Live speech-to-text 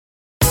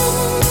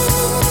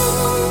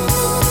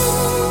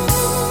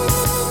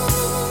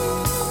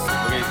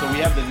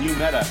New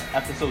Meta,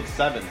 episode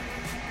 7,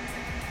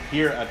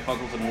 here at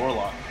Fuggles and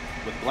Warlock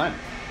with Glenn.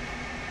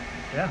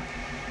 Yeah.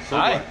 So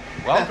Hi,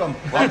 Glenn, welcome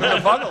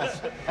to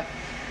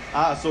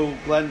Fuggles. So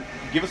Glenn,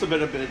 give us a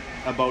bit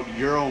about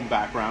your own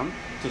background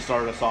to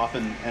start us off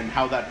and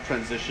how that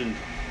transitioned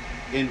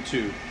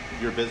into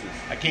your business.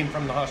 I came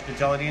from the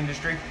hospitality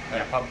industry. I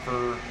had a pub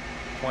for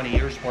 20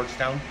 years, Sports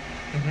Town,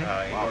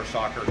 indoor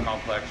soccer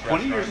complex.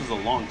 20 years restaurant.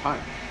 is a long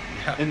time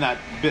in that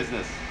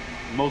business.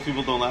 Most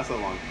people don't last that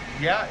long.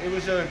 Yeah, it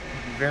was a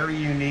very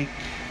unique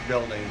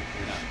building.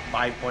 It was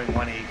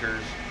 5.1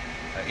 acres,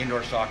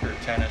 indoor soccer,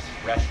 tennis,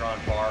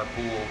 restaurant, bar,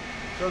 pool.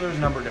 So there's a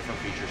number of different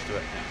features to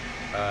it.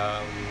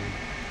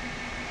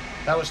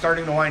 That was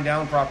starting to wind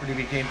down. Property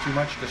became too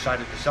much.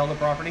 Decided to sell the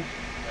property.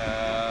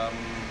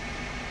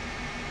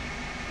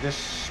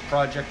 This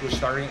project was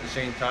starting at the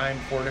same time.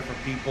 4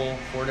 different people,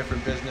 4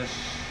 different business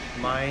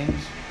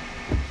minds.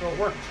 So it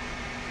worked.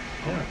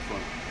 Oh,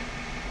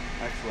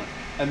 excellent.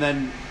 And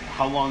then,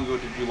 how long ago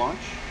did you launch?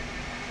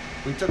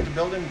 We took the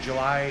building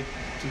July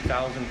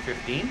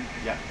 2015.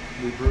 Yeah.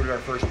 We brewed our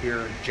first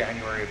beer in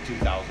January of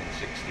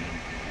 2016.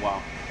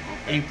 Wow.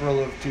 Okay. April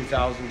of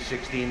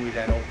 2016, we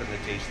then opened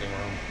the tasting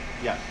room.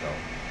 Yeah.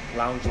 So,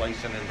 lounge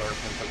license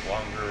endorsement took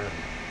longer.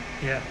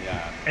 Yeah.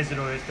 As it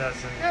always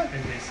does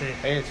in BC.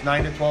 Hey, it's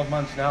 9 to 12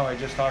 months now. I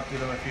just talked to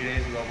them a few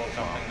days ago about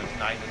something that's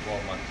 9 to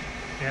 12 months.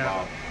 Yeah.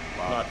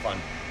 Wow. Not fun.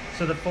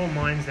 So the 4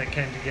 minds that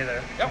came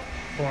together Yep.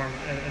 formed,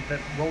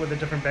 what were the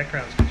different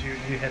backgrounds? Because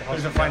you had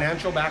There's a hospitality.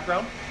 financial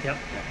background. Yep.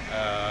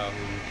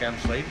 Cam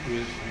Slade, who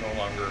is no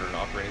longer an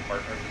operating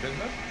partner of the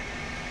business.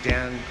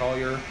 Dan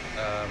Collier,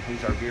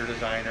 who's our beer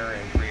designer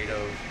and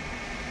creative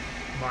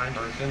Mind.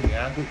 person,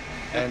 yeah.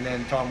 And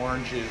then Tom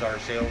Orange is our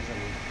sales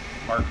and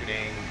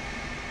marketing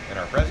and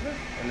our president.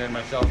 And then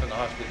myself in the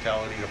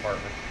hospitality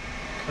department.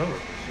 Cool.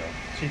 So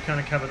So you kind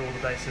of covered all the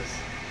bases.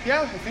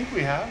 yeah, I think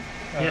we have.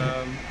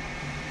 Yeah.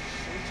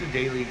 It's a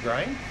daily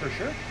grind for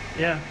sure.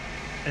 Yeah.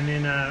 And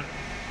then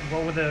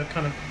what were the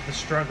kind of the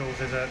struggles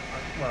as a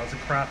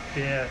craft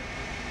beer,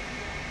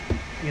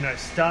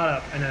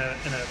 startup in a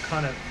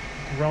kind of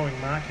growing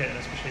market, and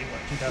especially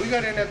like 2000. We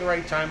got in at the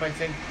right time, I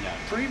think. Yeah.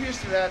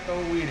 Previous to that,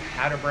 though, we'd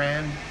had a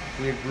brand.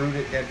 We had brewed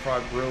at Dead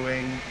Frog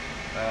Brewing,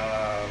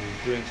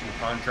 doing some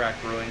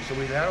contract brewing. So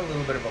we'd had a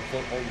little bit of a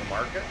foothold in the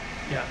market.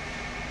 Yeah.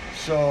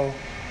 So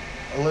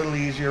a little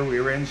easier. We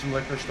were in some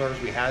liquor stores.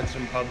 We had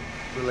some pub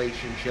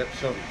relationships.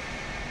 So,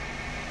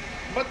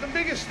 but the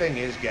biggest thing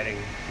is getting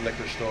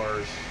liquor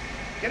stores,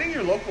 getting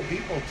your local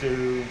people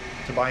to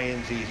buy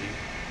in's easy.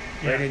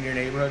 Right Yeah. in your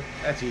neighborhood,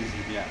 that's easy.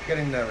 Yeah.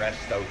 Getting the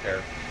rest out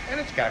there,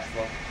 and it's cash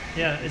flow.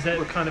 Yeah. Is that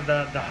kind of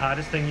the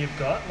hardest thing you've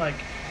got, like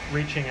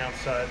reaching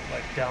outside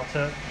like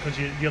Delta, because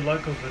your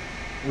locals with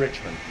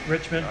Richmond,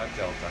 Richmond? not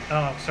Delta.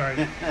 Oh,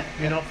 sorry.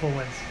 You're not 4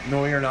 wins.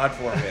 No, you're not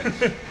 4 wins.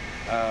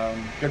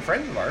 Good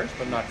friends of ours,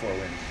 but not 4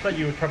 wins. But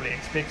you would probably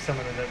expect some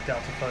of the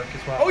Delta folk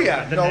as well. Oh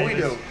yeah, The no, we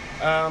neighbours.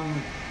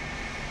 do.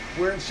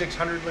 We're in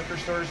 600 liquor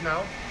stores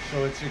now,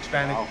 so it's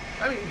expanding. Wow.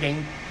 I mean,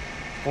 gained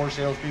 4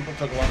 salespeople,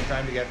 took a long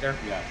time to get there.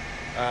 Yeah.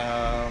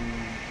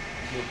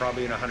 We're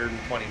probably in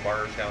 120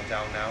 bars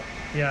downtown now.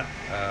 Yeah.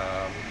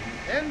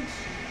 And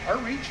our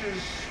reach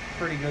is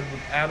pretty good.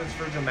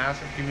 Abbotsford's a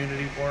massive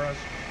community for us.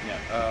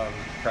 Yeah.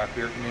 Craft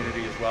beer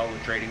community as well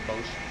with Trading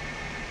Post.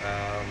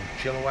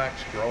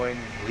 Chilliwack's growing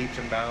leaps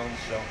and bounds,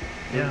 so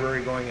Yeah.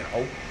 Newbury going in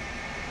hope.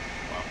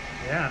 Wow.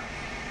 Yeah.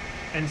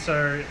 And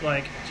so,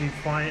 like, have you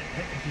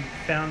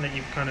found that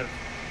you've kind of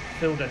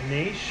filled a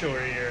niche,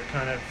 or you're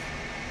kind of...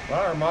 Well,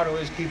 our motto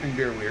is keeping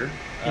beer weird.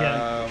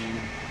 Yeah.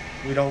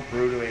 We don't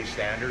brew to a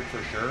standard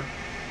for sure.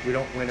 We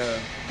don't win a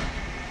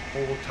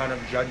whole ton of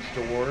judged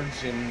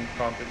awards in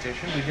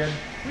competition.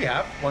 We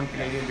have won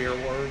Canadian Beer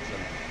Awards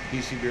and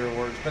BC Beer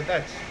Awards, but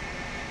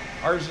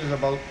ours is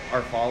about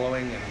our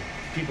following and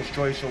People's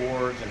Choice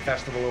Awards and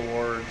Festival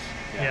Awards.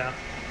 Yeah.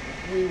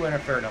 We win a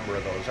fair number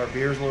of those. Our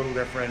beer's a little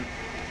different.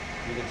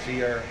 You can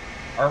see our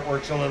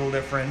artwork's a little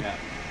different. Yeah.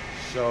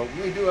 So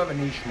we do have a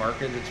niche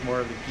market. It's more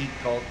of the geek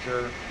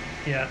culture.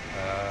 Yeah.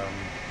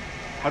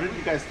 How did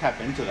you guys tap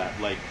into that?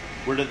 Like,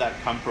 where did that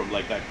come from?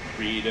 Like that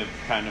creative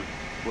kind of,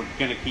 we're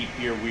gonna keep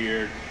beer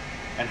weird,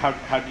 and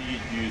how do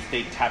you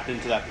stay tapped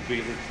into that?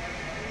 Because it's,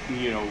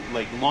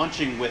 like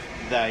launching with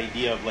the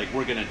idea of like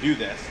we're gonna do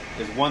this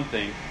is one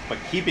thing, but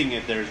keeping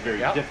it there is very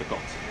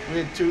difficult. We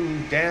had 2,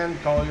 Dan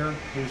Collier,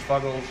 who's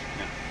Fuggles,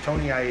 Yeah.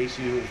 Tony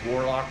Iacci, who's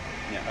Warlock.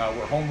 Yeah.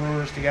 We're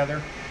homebrewers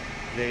together.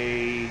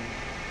 They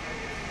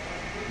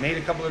made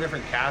a couple of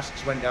different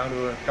casks, went down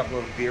to a couple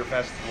of beer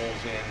festivals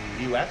in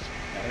the U.S.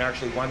 and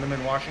actually won them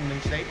in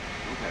Washington State.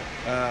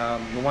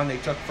 Okay. The one they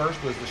took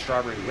first was the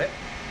Strawberry Wit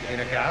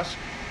in a cask,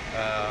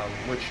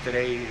 which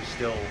today is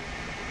still,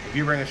 if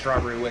you bring a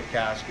Strawberry Wit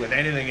cask with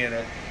anything in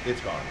it,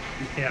 it's gone.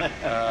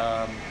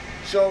 Yeah.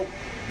 So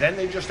then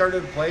they just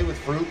started to play with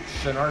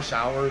fruits, and our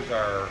sours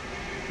are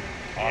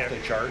off the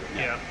chart.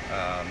 Yeah.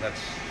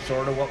 That's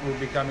sort of what we're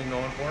becoming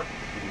known for,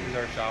 is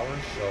our sours.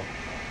 So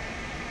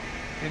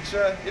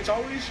it's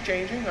always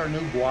changing. Our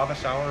new guava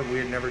sour, we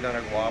had never done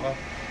a guava.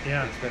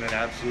 Yeah. It's been an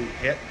absolute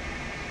hit.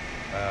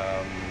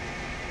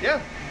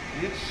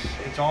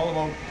 it's all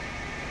about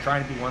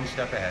trying to be one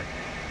step ahead.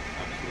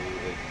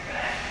 Absolutely.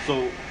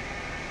 So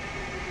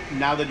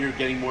now that you're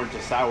getting more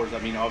into sours, I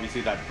mean,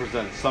 obviously that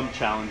presents some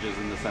challenges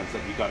in the sense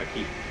that you got to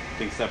keep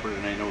things separate,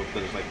 and I know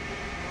there's like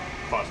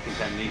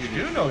cross-contamination.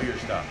 You do know your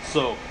stuff.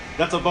 So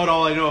that's about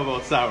all I know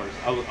about sours.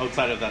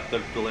 Outside of that,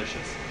 they're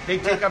delicious. They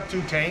take up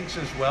 2 tanks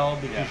as well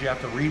because you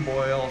have to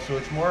reboil, so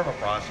it's more of a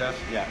process.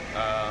 Yeah.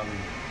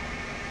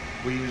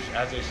 We use,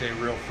 as I say,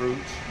 real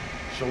fruits,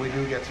 so we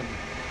do get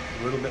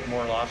a little bit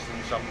more loss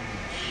than some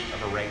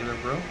of a regular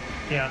brew.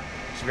 Yeah.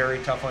 It's very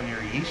tough on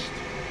your yeast.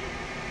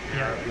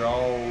 You're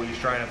always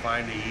trying to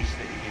find a yeast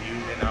that you can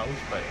use in-house,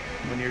 but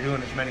when you're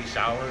doing as many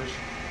sours,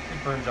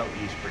 it burns out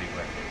yeast pretty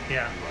quick.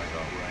 Yeah.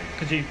 Right.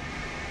 Because you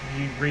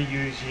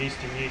reuse yeast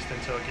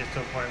until it gets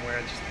to a point where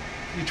it just...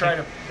 You try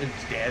to,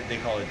 it's dead, they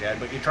call it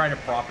dead, but you try to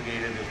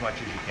propagate it as much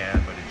as you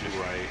can, but it just,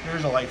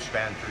 there's a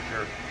lifespan for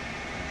sure.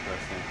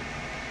 Interesting.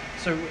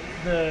 So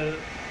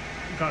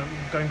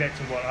going back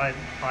to what I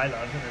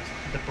love, and it's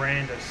the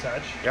brand as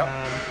such. Yep.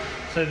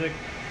 So the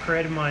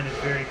creative mind is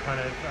very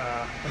kind of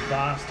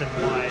vast and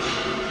wide,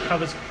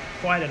 covers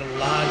quite a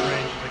large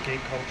range of the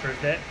geek culture. Is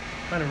that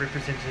kind of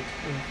representative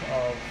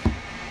of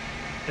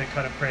the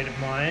kind of creative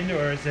mind,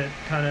 or is it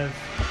kind of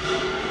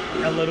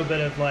a little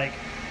bit of like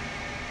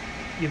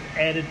you've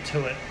added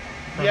to it?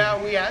 Yeah,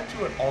 we add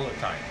to it all the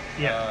time.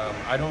 Yeah.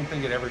 I don't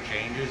think it ever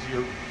changes.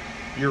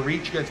 Your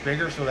reach gets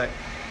bigger, so that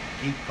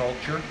geek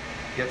culture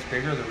gets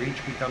bigger. The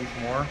reach becomes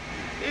more.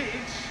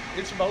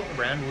 It's about the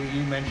brand.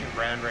 You mentioned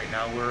brand right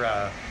now. We're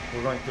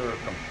going through a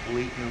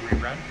complete new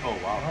rebrand. Oh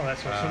wow! Oh,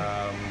 that's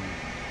awesome.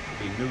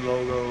 The new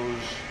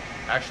logos.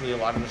 Actually, a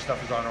lot of the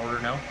stuff is on order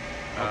now.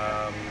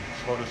 Okay.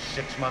 It's about a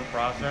 6-month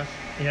process.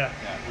 Yeah.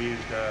 We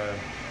used a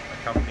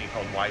company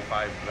called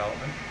Wi-Fi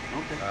Development.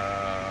 Okay.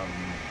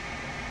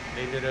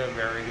 They did a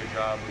very good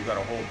job. We've got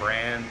a whole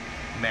brand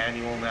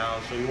manual now,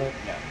 so you won't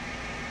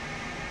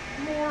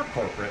more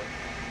corporate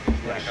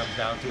is what it comes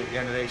down to at the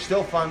end of the day.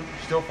 Still fun,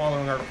 still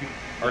following our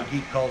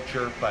geek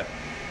culture, but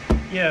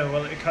Yeah,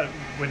 well, it kind of,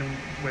 when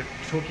we're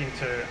talking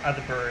to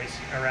other breweries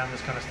around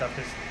this kind of stuff,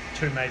 there's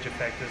 2 major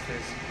factors.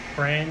 There's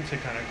brand to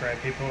kind of grab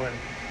people and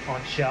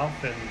on shelf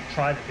and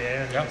try the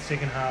beer, and then the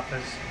second half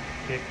is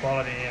beer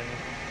quality and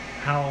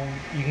how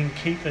you can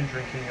keep them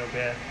drinking your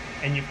beer.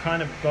 And you've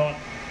kind of got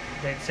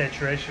that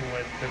saturation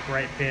with the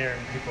great beer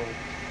and people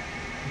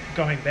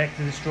going back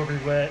to the strawberry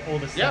wit, all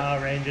the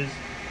sour ranges.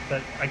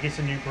 But I guess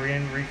a new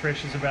brand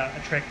refresh is about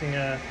attracting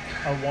a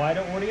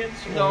wider audience?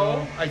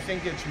 No, I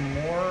think it's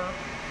more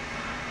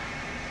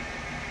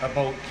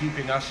about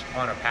keeping us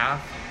on a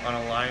path, on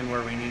a line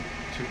where we need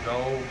to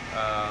go,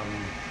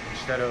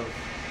 instead of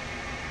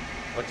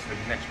what's the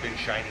next big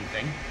shiny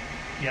thing.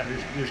 Yeah.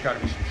 There's got to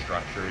be some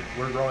structure.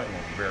 We're growing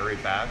very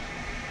fast,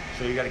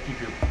 so you got to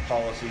keep your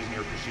policies and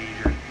your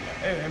procedures.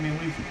 I mean,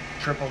 we've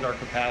tripled our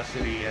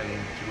capacity in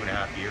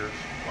 2.5 years.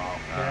 Wow.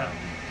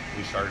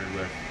 We started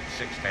with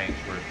 6 tanks,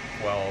 we're at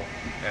 12,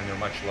 and they're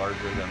much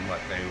larger than what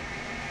they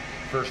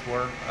first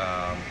were.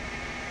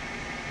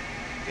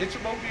 It's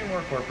about being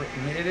more corporate,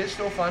 and it is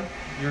still fun.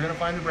 You're going to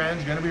find the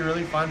brand's going to be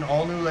really fun,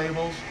 all new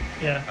labels.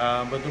 Yeah.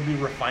 But there'll be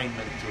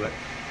refinement to it.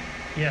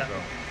 Yeah. So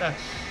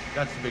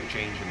that's the big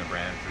change in the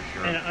brand for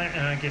sure.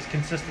 And I guess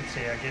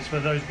consistency,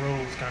 with those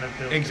rules kind of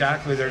build.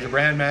 Exactly. There's a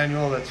brand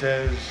manual that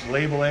says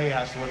label A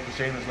has to look the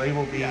same as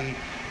label B. Yeah.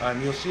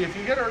 You'll see if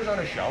you get ours on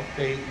a shelf,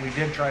 we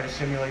did try to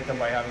simulate them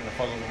by having the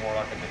Fuggles and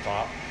Warlock at the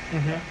top.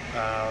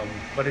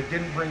 But it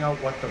didn't bring out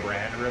what the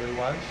brand really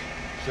was.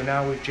 So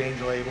now we've changed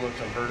the label. It's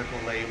a vertical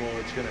label.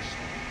 It's going to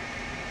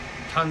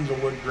tons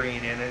of wood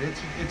grain in it.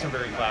 It's a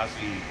very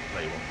classy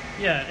label.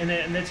 Yeah,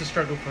 and that's a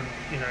struggle for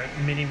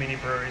many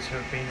breweries who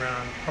have been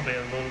around probably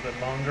a little bit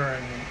longer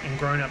and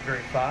grown up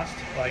very fast.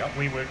 Like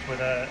we worked with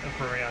a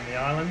brewery on the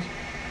island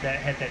that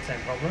had that same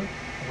problem,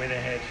 where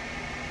they had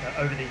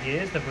over the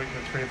years they've worked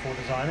with 3 or 4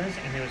 designers,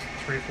 and there was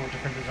 3 or 4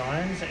 different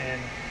designs,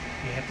 and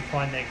you have to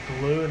find that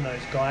glue and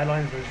those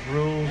guidelines, those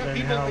rules. Yeah, and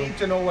people need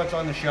to know what's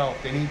on the shelf.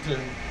 They need to,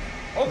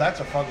 oh, that's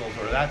a Fuggles,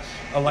 or that's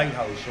a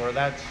Lighthouse, or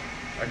that's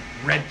a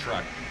red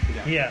truck.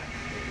 Yeah.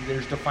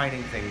 There's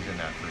defining things in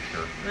that for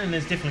sure. And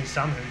there's definitely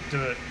some who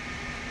do it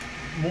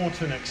more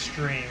to an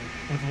extreme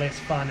with less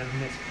fun and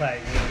less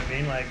play. You know what I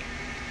mean? Like,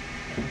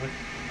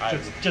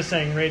 just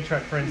saying red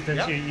truck, for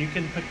instance, you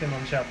can pick them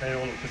on shelf. They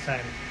all look the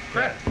same.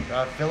 Correct.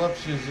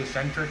 Phillips is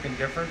eccentric and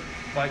different,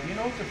 but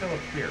it's a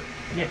Phillips beer.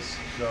 Yes.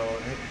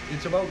 So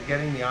it's about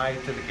getting the eye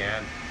to the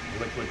can,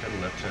 liquid to the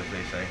lips, as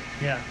they say.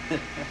 Yeah.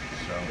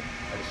 So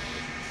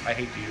I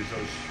hate to use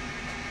those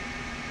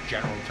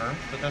general terms,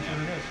 but that's what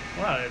it is.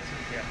 Well,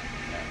 yeah.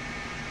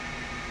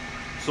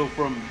 So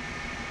from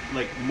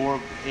like more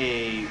of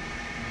a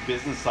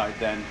business side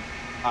then,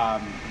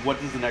 what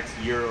does the next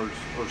year or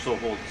so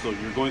hold? So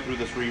you're going through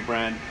this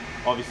rebrand,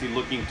 obviously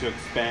looking to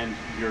expand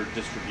your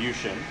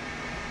distribution.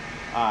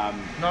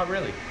 Not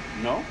really.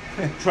 No?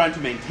 Trying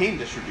to maintain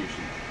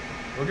distribution.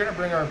 We're going to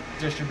bring our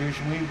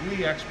distribution.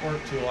 We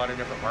export to a lot of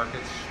different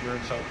markets. We're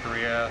in South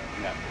Korea,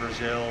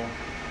 Brazil.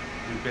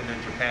 We've been to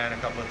Japan a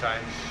couple of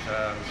times,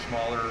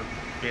 smaller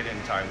bit in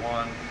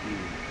Taiwan.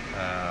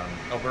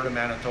 Alberta,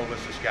 Manitoba,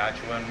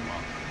 Saskatchewan,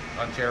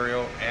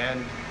 Ontario, and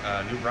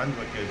New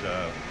Brunswick is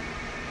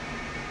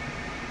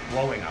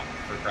blowing up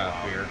for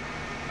craft beer.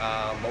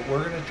 But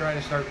we're going to try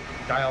to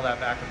dial that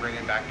back and bring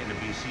it back into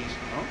BC.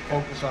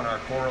 Focus on our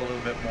core a little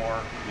bit more.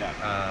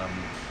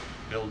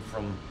 Build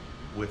from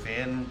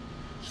within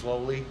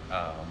slowly.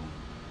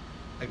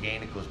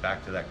 Again, it goes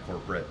back to that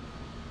corporate.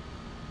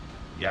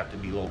 You have to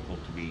be local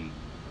to be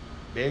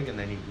big, and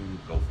then you can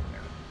go from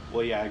there.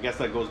 Well, yeah, I guess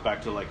that goes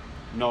back to like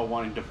not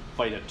wanting to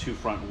fight a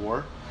two-front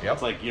war. Yep.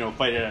 It's like, you know,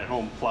 fight it at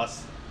home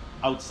plus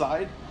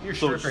outside. You're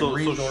stripping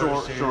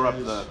resources. Shore up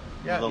the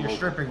you're local.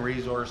 stripping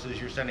resources.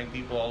 You're sending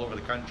people all over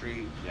the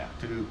country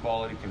to do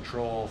quality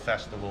control,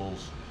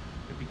 festivals.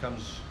 It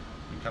becomes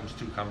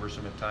too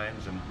cumbersome at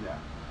times, and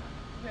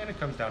it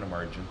comes down to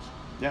margins.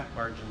 Yeah.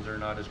 Margins are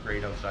not as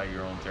great outside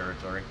your own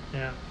territory.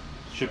 Yeah.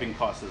 Shipping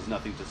costs is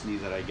nothing to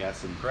sneeze at, I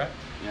guess. And correct.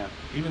 Yeah.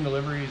 Even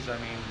deliveries, I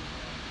mean,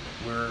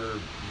 we're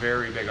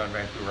very big on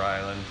Vancouver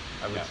Island.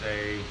 I would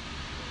say,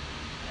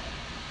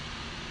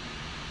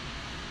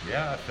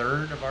 a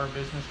third of our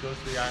business goes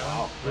to the island.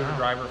 Wow. We have a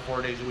driver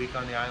 4 days a week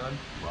on the island.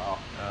 Wow.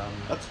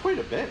 That's quite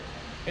a bit.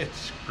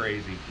 It's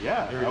crazy.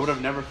 Yeah, I would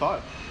have never thought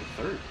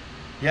a third.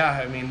 Yeah,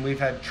 I mean, we've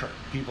had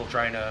people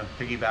trying to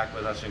piggyback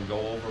with us and go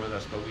over with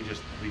us, but we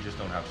just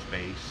don't have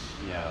space.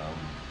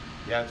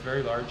 Yeah, it's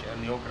very large,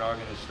 and the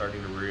Okanagan is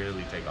starting to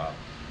really take off.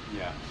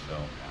 Yeah. So.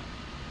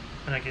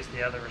 And I guess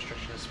the other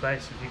restriction is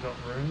space. Have you got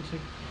room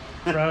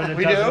to throw in a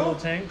We dozen do. little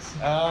tanks?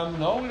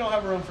 No, we don't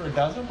have room for a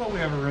dozen, but we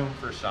have a room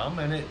for some,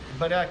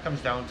 but that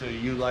comes down to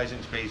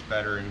utilizing space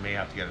better, and you may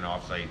have to get an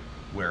off-site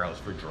warehouse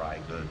for dry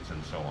goods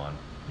and so on.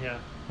 Yeah.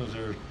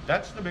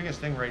 That's the biggest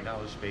thing right now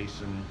is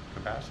space and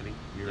capacity.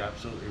 You're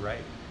absolutely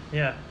right.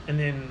 Yeah, and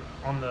then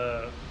on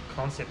the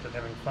concept of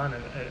having fun,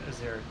 is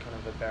there kind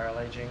of a barrel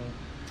aging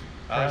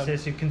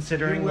process you're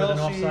considering with an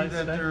offsite? You will see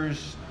that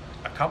there's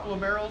a couple of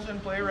barrels in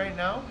play right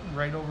now,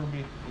 right over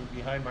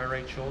behind my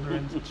right shoulder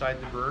inside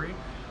the brewery.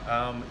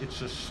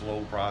 It's a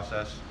slow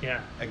process.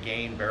 Yeah.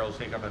 Again, barrels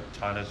take up a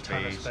ton of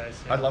space. Yeah.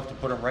 I'd love to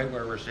put them right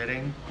where we're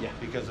sitting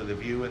because of the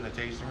view in the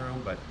tasting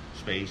room, but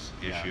space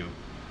issue.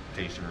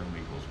 Tasting room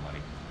equals money.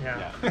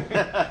 Yeah.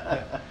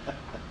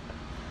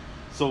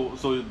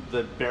 So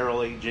the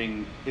barrel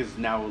aging is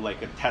now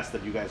like a test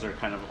that you guys are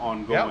kind of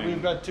ongoing. Yeah,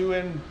 we've got 2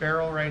 in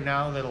barrel right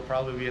now. That'll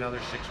probably be another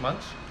 6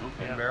 months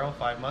in barrel,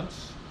 5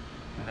 months,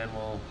 and then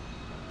we'll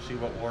see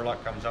what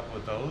Warlock comes up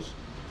with those.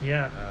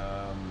 Yeah.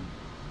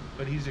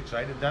 But he's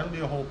excited. That'll be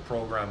a whole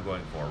program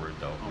going forward,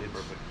 though. Oh,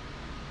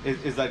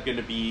 perfect. Is that going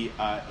to be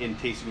in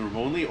tasting room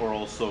only or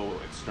also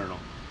external?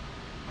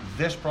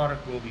 This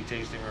product will be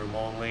tasting room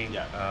only.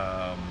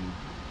 Yeah.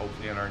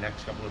 Hopefully in our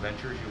next couple of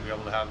ventures, you'll be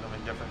able to have them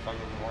in different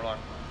Fuggles and Warlock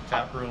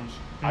tap rooms.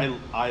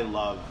 I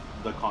love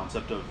the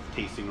concept of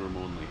tasting room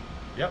only.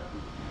 Yep.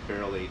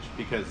 Barrel aged,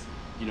 because,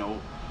 you know,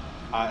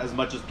 as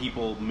much as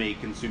people may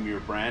consume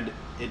your brand,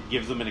 it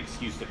gives them an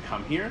excuse to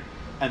come here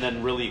and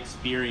then really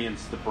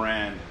experience the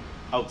brand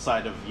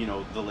outside of, you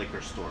know, the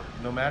liquor store.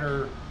 No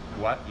matter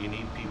what, you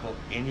need people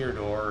in your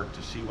door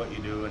to see what you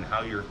do and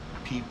how your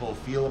people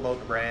feel about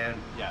the brand.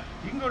 Yeah.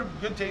 You can go to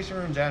good tasting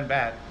rooms and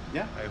bad.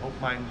 Yeah. I hope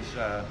mine's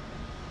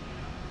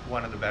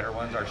one of the better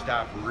ones. Our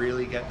staff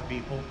really get the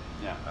people.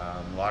 Yeah.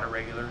 A lot of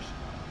regulars.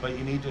 But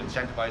you need to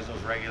incentivize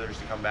those regulars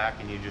to come back,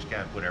 and you just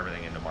can't put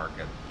everything into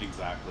market.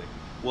 Exactly.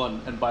 Well,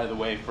 and by the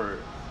way,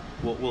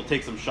 we'll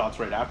take some shots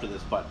right after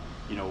this, but,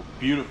 you know,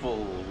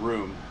 beautiful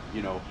room,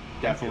 you know,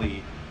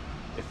 definitely,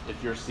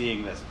 if you're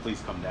seeing this,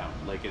 please come down.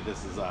 Like,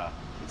 this is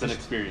it's an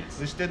experience.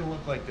 This didn't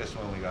look like this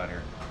when we got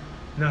here.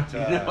 No.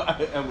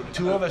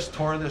 Two of us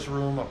tore this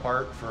room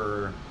apart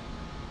for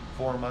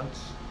 4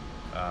 months.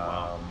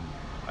 Wow.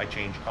 I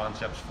changed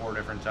concepts 4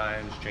 different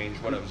times,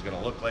 changed what it was going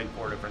to look like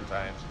 4 different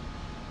times.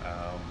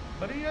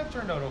 But it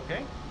turned out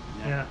okay.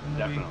 Yeah, and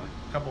there'll definitely.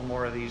 be a couple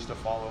more of these to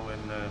follow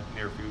in the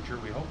near future,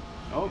 we hope.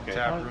 Okay.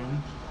 Tap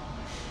rooms.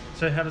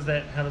 So how does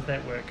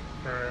that work?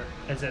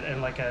 Is it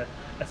in like a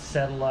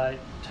satellite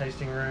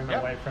tasting room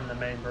away from the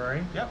main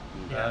brewery? Yep.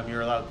 Yeah.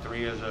 You're allowed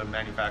 3 as a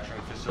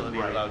manufacturing facility.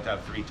 Right. You're allowed to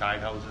have 3 tide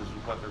houses, is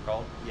what they're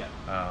called. Yeah.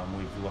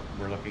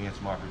 We're looking at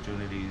some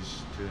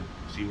opportunities to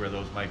see where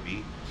those might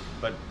be,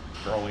 but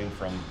growing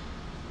from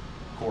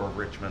core of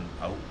Richmond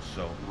out.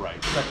 So Right.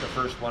 expect the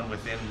first one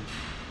within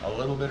a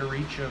little bit of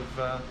reach of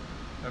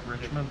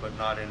Richmond, but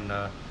not in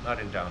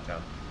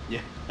downtown.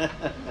 Yeah.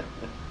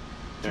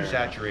 Too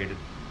saturated.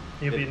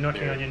 You'll be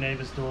knocking on your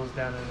neighbours' doors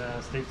down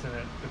in Steveston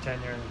at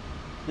Britannia and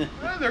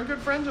They're good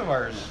friends of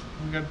ours.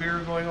 We've got beer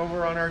going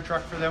over on our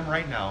truck for them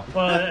right now.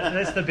 well,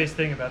 that's the best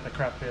thing about the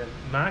craft beer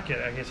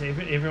market. I guess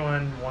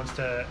everyone wants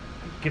to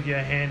give you a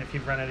hand if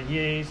you've run out of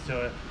yeast,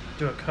 or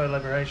do a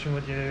collaboration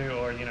with you,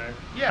 or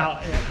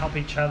help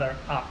each other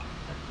up.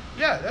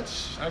 Yeah, at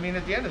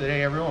the end of the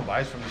day, everyone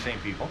buys from the same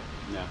people.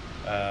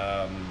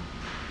 Yeah.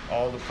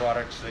 All the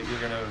products that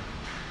you're gonna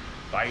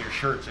buy, your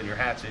shirts and your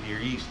hats and your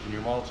yeast and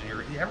your malts,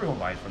 and everyone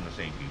buys from the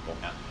same people.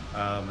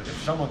 Yeah.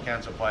 If someone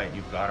can't supply it,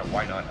 you've got it.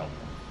 Why not help them?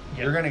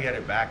 Yeah. You're gonna get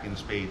it back in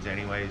spades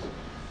anyways.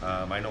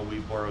 I know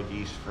we've borrowed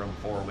yeast from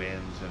Four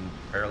Winds and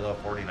Parallel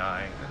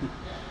 49. And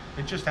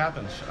it just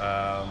happens.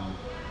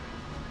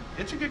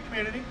 It's a good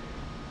community.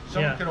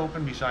 Someone could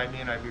open beside me,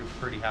 and I'd be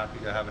pretty happy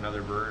to have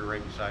another brewery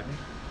right beside me.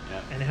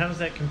 Yeah. And how does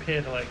that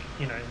compare to, like,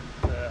 you know,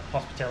 the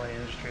hospitality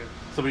industry?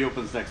 Somebody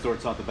opens next door,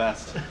 it's not the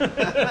best.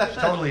 It's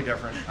totally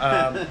different.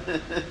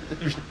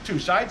 There's two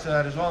sides to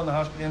that as well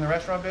in the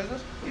restaurant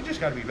business. You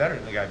just got to be better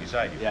than the guy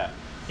beside you. Yeah.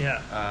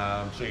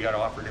 Yeah. So you got to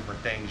offer different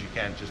things. You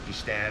can't just be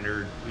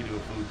standard. We do a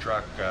food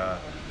truck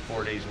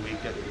 4 days a week.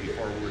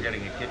 Before we're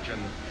getting a kitchen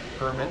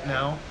permit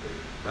now.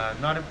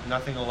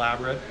 Nothing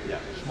elaborate. Yeah.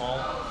 Small,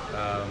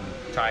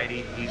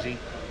 tidy, easy.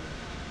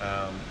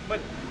 But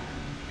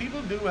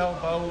people do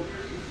help out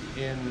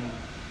in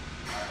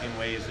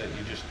ways that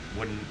you just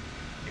wouldn't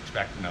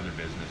expect another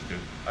business to.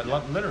 I'd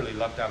literally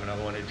love to have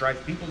another one. It drives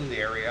people to the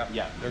area.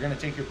 Yeah. They're going to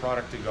take your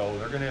product to go.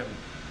 They're going to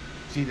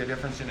see the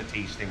difference in a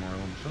tasting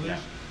room. So there's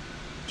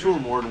two or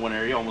more in one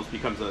area almost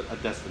becomes a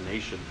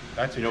destination.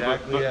 That's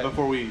exactly it.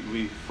 Before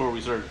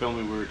we started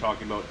filming, we were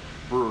talking about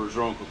Brewers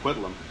Row in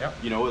Coquitlam. Yep.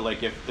 You know,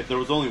 like if there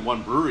was only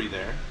one brewery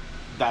there,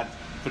 that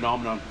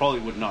phenomenon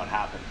probably would not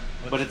happen.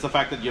 But it's the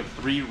fact that you have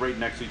three right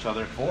next to each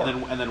other,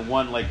 and then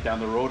one like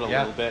down the road a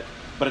little bit.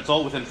 But it's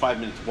all within 5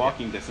 minutes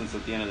walking distance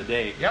at the end of the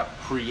day.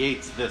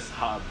 Creates this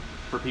hub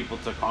for people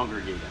to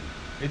congregate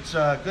in. It's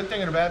a good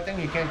thing and a bad thing.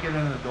 You can't get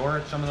in the door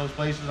at some of those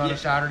places on a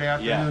Saturday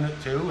afternoon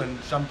at 2, and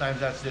sometimes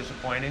that's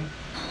disappointing.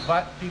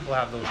 But people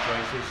have those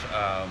choices.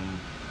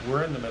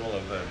 We're in the middle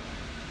of an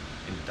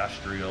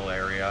industrial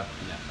area.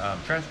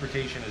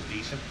 Transportation is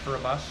decent for a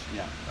bus.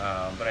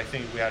 But I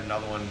think if we had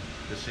another one,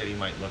 the city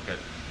might look at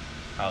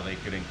how they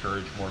could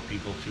encourage more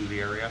people to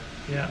the area.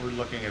 We're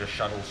looking at a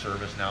shuttle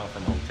service now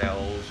from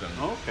hotels, and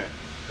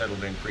that'll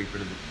bring people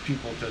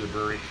to the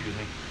brewery, excuse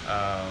me.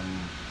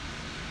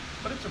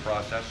 But it's a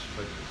process,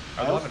 but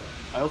I love it.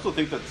 I also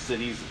think that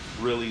cities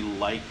really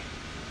like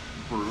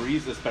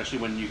breweries, especially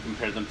when you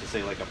compare them to,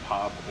 say, like a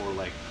pub or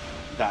like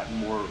that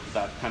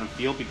kind of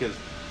feel, because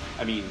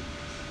I mean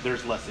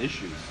there's less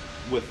issues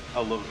with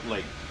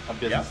a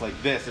business like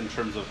this in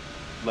terms of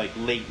like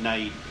late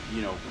night,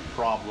 you know,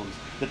 problems.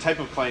 The type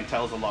of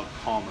clientele is a lot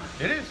calmer.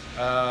 It is.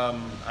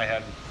 I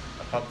had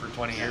a pub for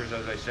 20 years,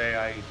 as I say.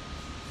 I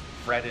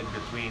fretted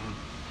between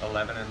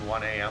 11 and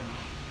 1 a.m.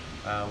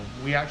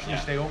 We actually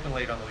stay open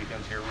late on the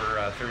weekends here.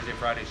 We're Thursday,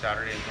 Friday,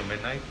 Saturday until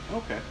midnight.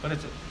 Okay. But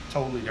it's a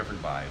totally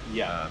different vibe.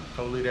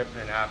 Totally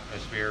different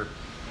atmosphere.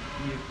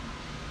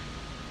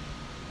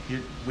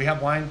 We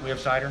have wine, we have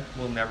cider.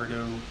 We'll never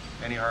do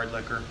any hard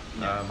liquor.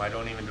 I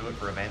don't even do it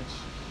for events.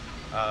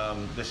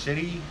 The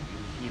city,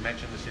 you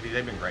mentioned the city,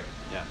 they've been great.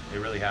 They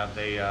really have.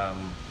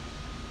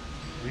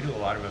 We do a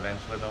lot of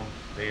events with them.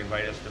 They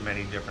invite us to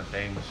many different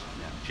things.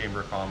 Chamber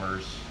of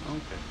Commerce,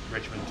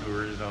 Richmond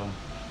Tourism.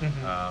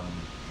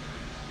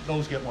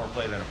 Those get more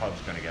play than a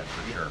pub's going to get,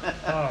 for sure.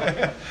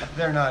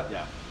 They're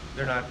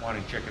not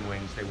wanting chicken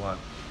wings. They want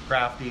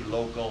crafty,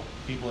 local,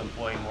 people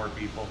employing more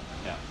people.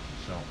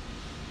 So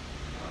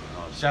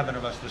 7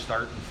 of us to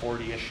start, and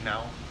 40-ish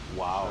now.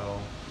 Wow.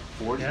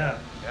 So, 40? Yeah,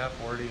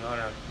 40.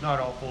 Not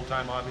all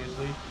full-time,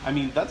 obviously. I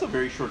mean, that's a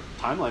very short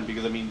timeline,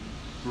 because, I mean,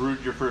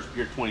 brewed your first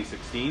beer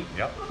 2016.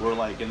 We're,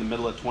 like, in the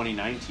middle of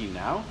 2019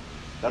 now.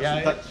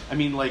 I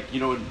mean, like, you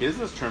know, in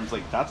business terms,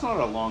 like, that's not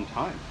a long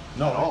time.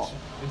 No, at all.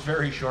 It's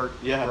very short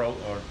growth,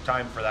 or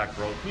time for that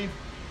growth.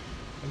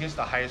 I guess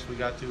the highest we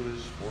got to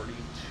is 42.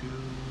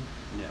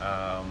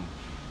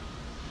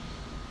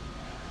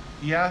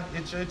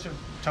 It's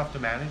tough to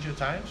manage at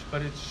times,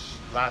 but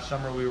last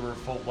summer we were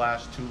full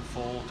blast, 2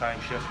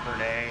 full-time shifts per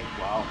day.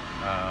 Wow.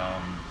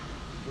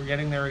 We're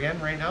getting there again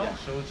right now,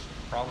 so it's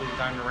probably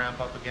time to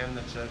ramp up again.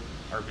 That's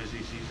our busy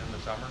season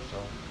this summer.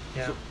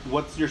 So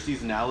what's your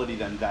seasonality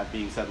then? That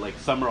being said, like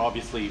summer,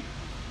 obviously.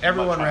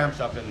 Everyone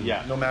ramps up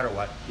no matter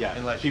what,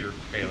 unless you're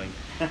failing.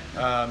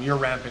 You're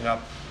ramping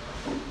up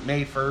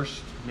May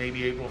 1st,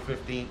 maybe April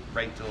 15th,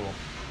 right till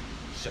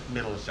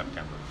middle of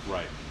September.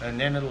 Right. And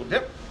then it'll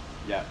dip.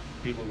 Yeah.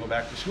 People go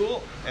back to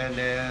school, and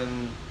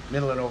then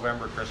middle of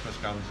November, Christmas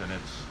comes, and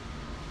it's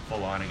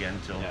full on again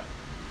till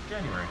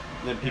January.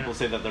 And then people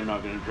say that they're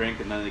not going to drink,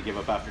 and then they give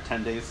up after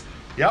 10 days.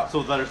 Yep.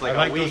 So there's like I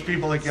like those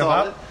people that give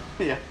up.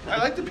 I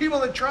like the people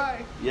that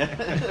try.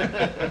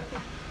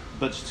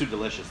 But it's too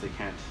delicious, they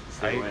can't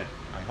stay away.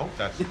 I hope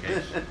that's the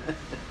case.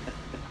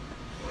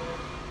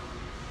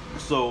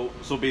 So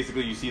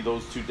basically you see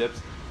those 2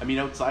 dips. I mean,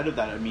 outside of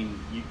that, I mean,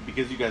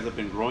 because you guys have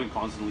been growing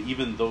constantly,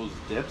 even those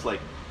dips, like,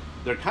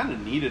 they're kind of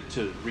needed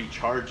to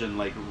recharge and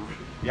like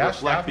reflect,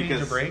 staff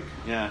needs a break.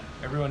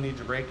 Everyone needs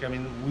a break. I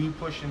mean, we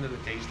push into the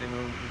tasting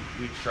room.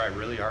 We try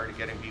really hard at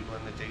getting people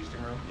in the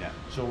tasting room.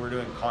 So we're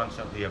doing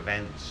constantly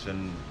events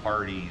and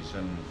parties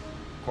and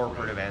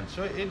corporate events.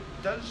 So it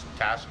does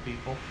task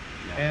people.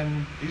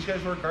 And these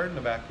guys work hard in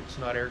the back. It's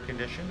not air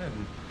conditioned,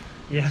 and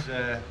it's,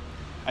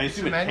 I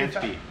assume it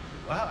can't be.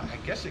 Well, I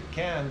guess it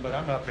can, but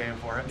I'm not paying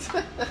for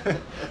it.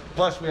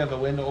 Plus, we have the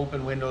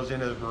open windows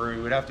into the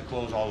brewery. We'd have to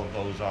close all of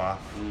those off.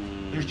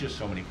 There's just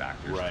so many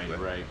factors to it.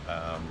 Right.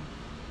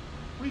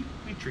 We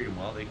treat them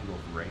well. They can go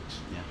for breaks.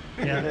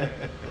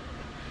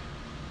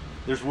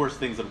 there's worse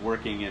things than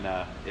working in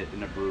a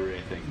brewery,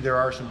 I think. There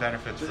are some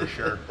benefits for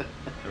sure.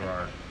 There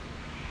are.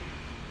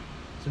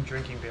 Some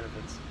drinking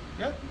benefits.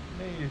 Yeah,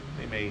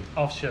 they may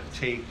Off shift.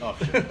 take. Oh,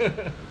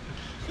 shit.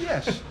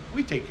 Yes,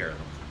 we take care of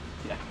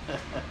them.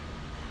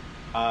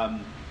 Yeah.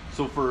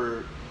 So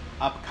for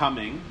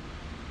upcoming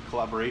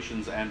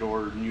collaborations and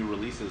or new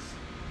releases,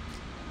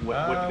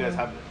 what do you guys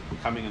have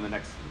coming in the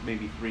next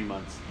maybe 3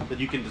 months that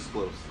you can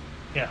disclose?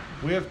 Yeah.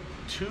 We have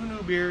 2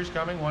 new beers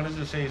coming. One is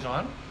a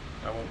Saison.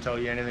 I won't tell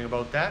you anything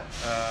about that.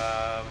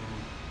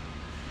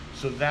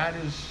 So that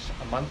is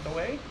a month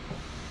away.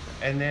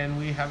 And then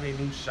we have a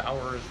new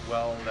sour as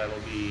well that'll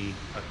be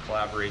a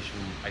collaboration.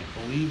 I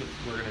believe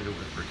we're going to do it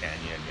with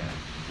Britannia again.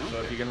 Okay.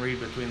 So if you can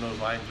read between those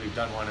lines, we've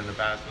done one in the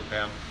past with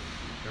them.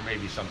 There may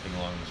be something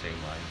along the same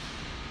lines.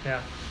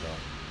 Yeah. So,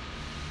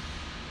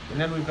 and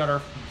then we've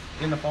got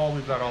in the fall,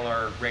 we've got all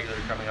our regular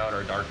coming out,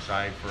 our dark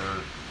side for,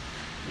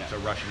 it's a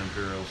Russian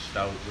Imperial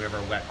Stout. We have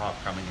our wet hop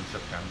coming in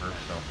September,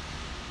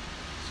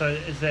 So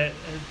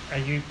are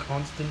you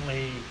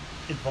constantly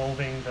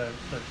evolving the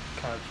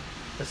kind of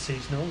the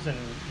seasonals and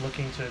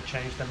looking to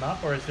change them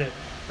up, or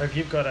have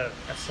you got a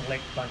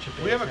select bunch of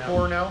beers? We have a now?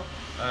 core now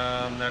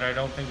that I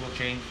don't think will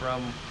change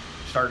from.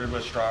 Started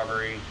with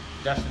strawberry.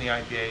 Destiny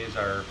IPA is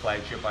our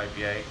flagship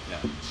IPA. Yeah.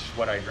 It's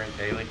what I drink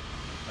daily.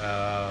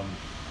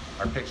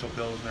 Our Pixel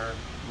Pilsner,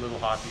 a little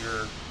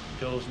hoppier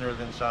Pilsner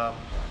than some.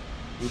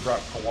 We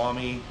brought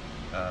Kiwami,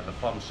 the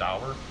plum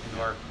sour,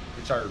 into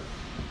it's our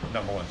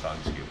 #1 song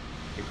SKU.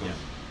 It goes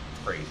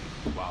crazy.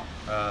 Wow.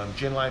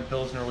 Gin Lime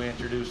Pilsner we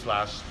introduced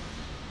last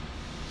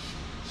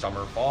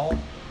summer, fall,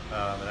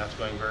 and that's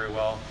going very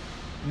well.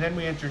 And then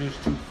we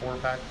introduced 2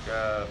 4-pack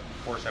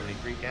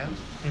 473 cans.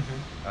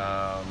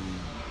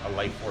 A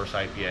Life Force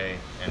IPA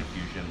and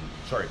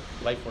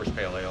a Life Force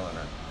Pale Ale and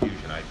a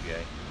Fusion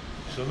IPA.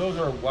 So those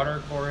are what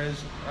our core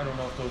is. I don't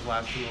know if those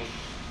last 2 will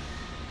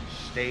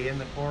stay in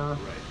the core.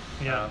 Right.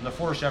 Yeah. The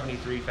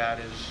 473 fat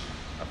is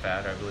a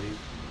fat, I believe.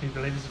 You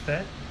believe it's a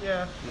fat?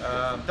 Yeah.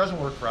 Doesn't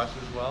work for us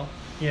as well.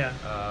 Yeah.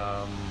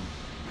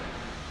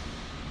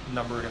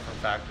 Number of different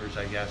factors,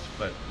 I guess,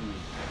 but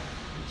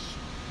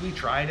we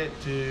tried it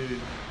to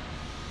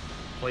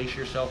place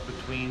yourself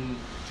between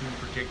 2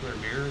 particular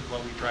beers.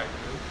 What we tried to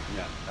do.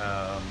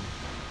 Yeah.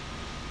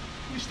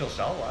 We still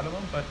sell a lot of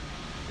them, but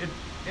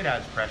it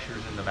adds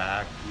pressures in the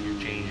back. You're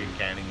changing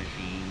canning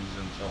machines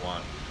and so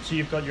on. So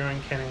you've got your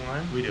own canning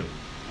line? We do.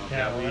 Okay.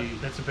 Yeah, well,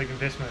 that's a big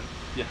investment.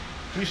 Yeah.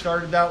 We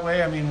started that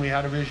way. I mean, we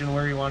had a vision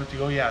where you wanted to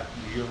go. Yeah,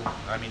 you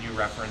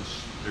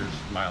reference there's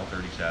Mile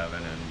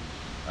 37 and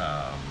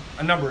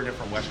a number of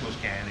different West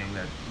Coast canning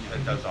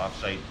that does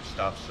off-site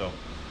stuff. So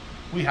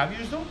we have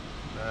used them.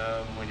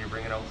 When you're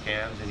bringing out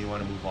cans and you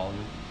want to move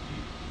volume,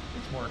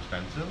 it's more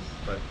expensive,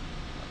 but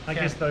I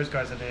guess those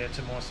guys are there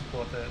to more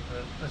support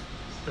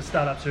the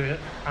startups who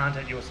aren't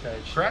at your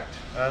stage. Correct.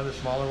 The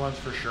smaller ones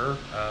for sure,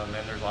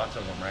 and there's lots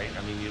of them, right?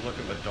 I mean, you look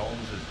at what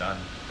Domes has done.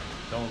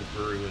 Domes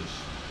Brewery was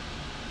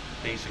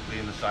basically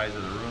in the size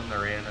of the room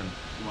they're in, and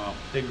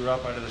they grew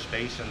up out of the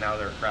space, and now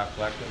they're a craft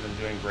collective and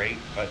doing great.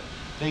 But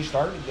they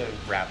started the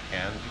wrap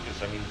cans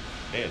because, I mean,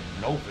 they had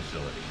no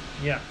facility.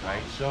 Yeah.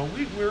 Right. So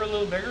we're a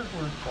little bigger.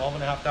 We're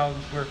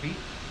 12,500 square feet.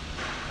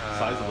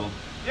 Sizable.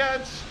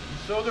 Yeah.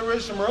 So there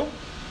is some room.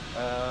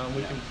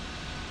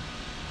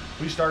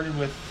 We started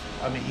with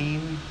a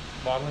Maheen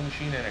bottling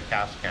machine and a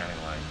cask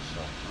canning line.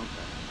 So.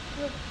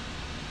 Okay.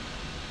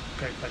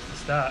 Great place to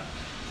start.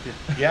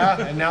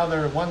 Yeah, and now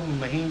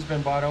Maheen's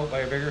been bought out by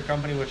a bigger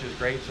company, which is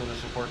great. So the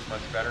support's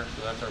much better.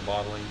 So that's our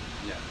bottling.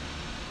 Yeah.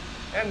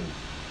 And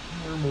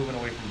we're moving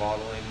away from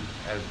bottling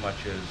as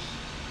much as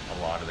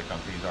a lot of the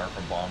companies are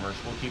from bombers.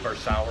 We'll keep our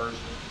sours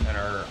and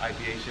our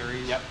IPA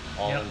series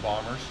all in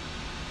bombers,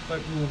 but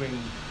moving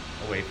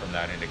away from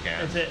that into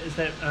cans. Is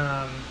that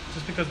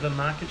just because of the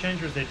market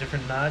change, or is there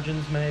different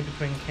margins made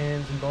between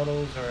cans and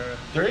bottles, or?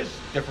 There is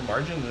different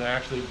margins, and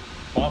actually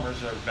bombers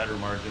have better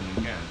margin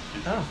than cans.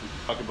 Oh.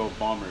 Talk about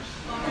bombers.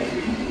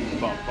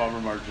 Bomber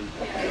margin.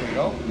 There we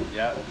go.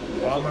 Yeah.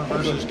 Bomber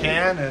versus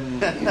can,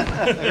 and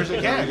there's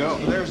a can. There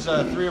we go.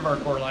 So there's 3 of our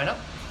core lineup.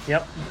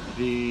 Yep.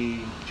 The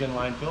Gin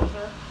Line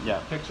Pilsner,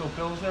 Pixel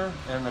Pilsner,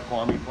 and the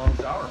Kiwami Plum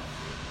Sour.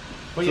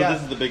 But so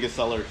this is the biggest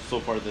seller so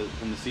far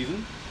in the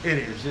season? It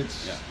is.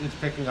 It's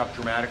picking up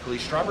dramatically.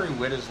 Strawberry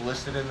Wit is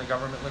listed in the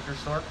government liquor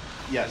store.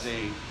 Yes. As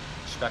a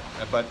spec,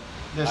 but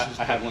this is.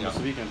 I had one this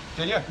weekend.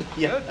 Did you?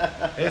 Yeah.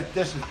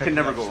 This is picking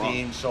never up go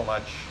steam wrong. so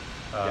much.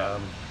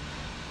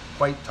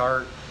 Quite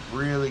tart,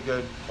 really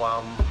good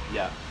plum.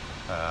 Yeah.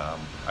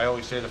 I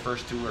always say the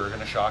first 2 are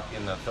going to shock you,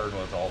 and the third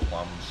one's all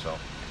plums.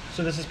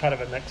 So this is part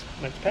of a mix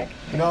pack?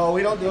 No,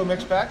 we don't do a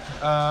mix pack.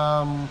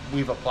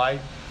 We've applied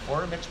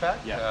for a mix pack.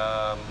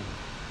 Yeah.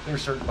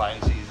 There's certain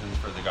buying seasons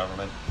for the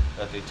government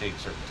that they take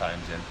certain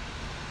times in.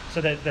 So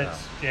that's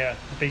the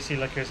BC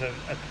Liquor is a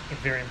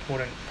very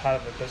important part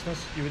of the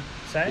business, you would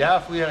say? Yeah,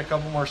 if we had a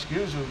couple more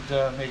SKUs, it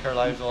would make our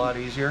lives a lot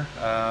easier.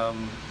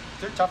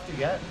 They're tough to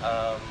get.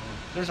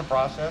 There's a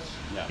process.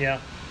 Yeah.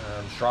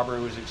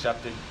 Strawberry was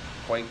accepted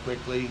quite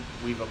quickly.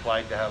 We've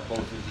applied to have both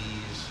of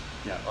these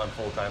on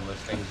full-time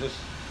listings.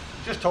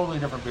 just totally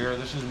different beer.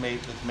 This is made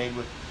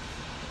with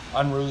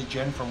unruly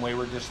gin from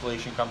Wayward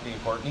Distillation Company in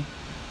Courtney.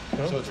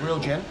 Cool. So it's real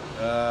gin,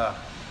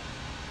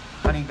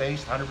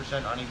 honey-based,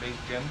 100%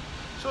 honey-based gin.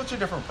 So it's a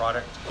different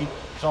product.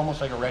 It's almost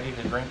like a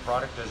ready-to-drink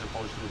product as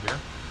opposed to a beer.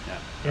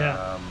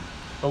 Yeah.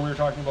 But we were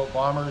talking about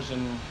bombers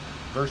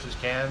versus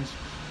cans.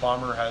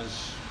 Bomber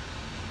has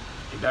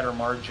a better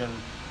margin,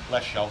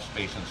 less shelf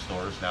space in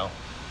stores now.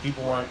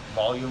 People want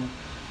volume.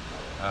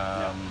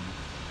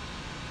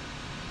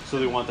 So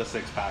they want the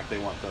 6-pack. They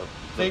want the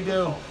They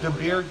do. The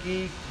beer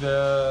geek,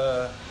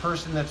 the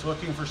person that's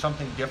looking for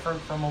something different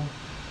from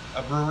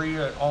a brewery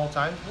at all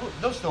times,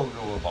 they'll still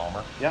go a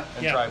bomber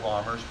and try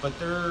bombers, but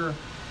they're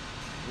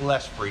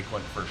less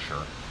frequent for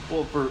sure.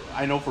 Well,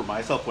 I know for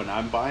myself, when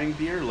I'm buying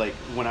beer, like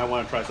when I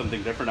want to try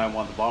something different, I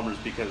want the bombers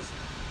because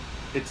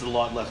it's a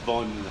lot less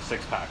volume than the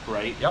 6-pack,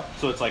 right? Yep.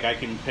 So it's like I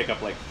can pick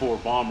up like 4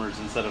 bombers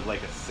instead of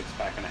like a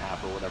 6-pack and a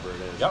half or whatever it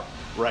is. Yep.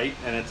 Right?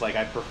 And it's like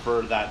I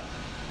prefer that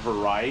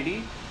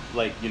variety.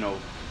 Like, you know,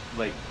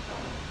 like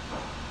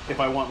if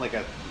I want like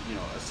a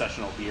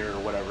sessional beer or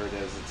whatever it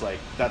is, it's like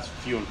that's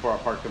few and far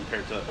apart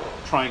compared to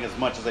trying as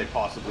much as I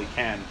possibly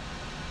can.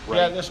 Right?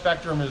 Yeah, the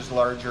spectrum is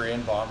larger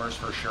in bombers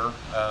for sure,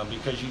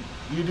 because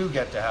you do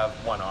get to have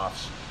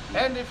one-offs.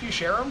 And if you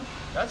share them,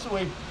 that's the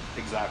way.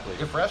 Exactly.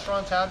 If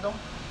restaurants had them,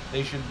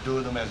 they should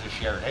do them as a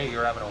shared. Hey,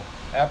 you're having an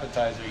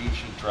appetizer, you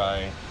should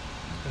try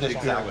this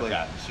beer with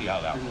that and see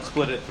how that works.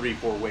 Split it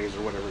 3-4 ways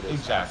or whatever it is.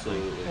 Exactly.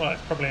 Absolutely. Well,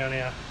 it's probably only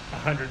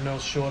 100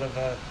 mils short of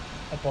a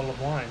bottle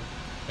of wine.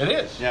 It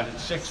is. Yeah.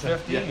 It's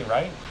 $6.50,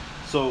 right?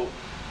 So,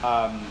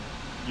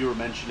 you were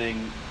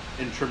mentioning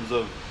in terms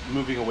of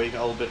moving away a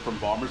little bit from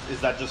bombers. Is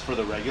that just for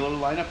the regular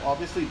lineup,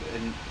 obviously?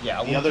 And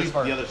the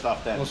other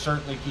stuff then. We'll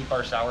certainly keep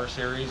our sour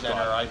series and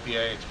our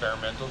IPA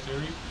experimental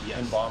series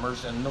in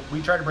bombers, and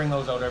we try to bring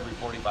those out every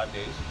 45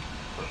 days.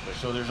 Perfect.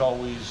 So there's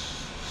always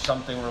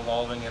something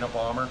revolving in a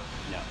bomber.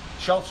 Yeah.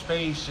 Shelf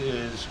space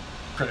is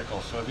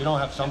critical. So if you don't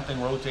have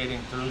something rotating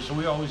through, so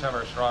we always have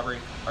our strawberry,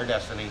 our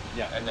Destiny,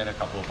 and then a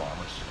couple of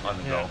bombers on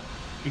the go,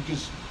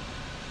 because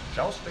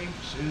shelf space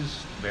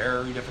is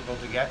very difficult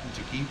to get, and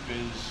to keep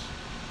is.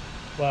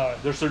 Well,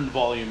 there's certain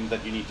volume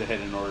that you need to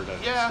hit in order to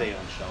stay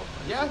on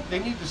shelf. Yeah, they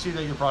need to see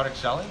that your product's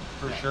selling,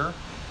 for sure.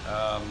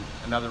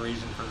 Another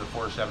reason for the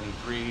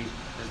 473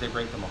 is they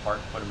break them apart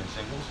and put them in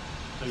singles,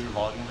 so your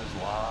volume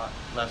is a lot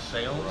less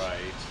sales. Right.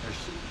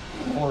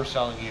 There's 4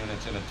 selling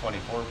units in a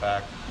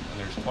 24-pack, and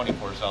there's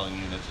 24 selling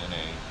units in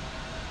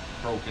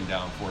a broken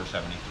down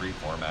 473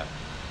 format.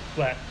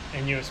 Well,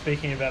 and you were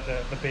speaking about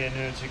the beer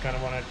nerds who kind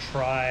of want to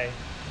try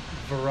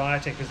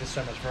variety because there's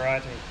so much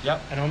variety.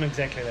 Yep. And I'm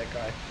exactly that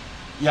guy.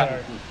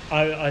 Yeah. So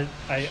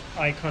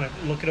I kind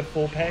of look at a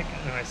 4-pack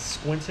and I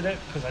squint at it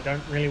because I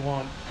don't really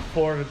want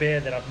 4 of a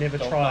beer that I've never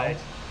tried.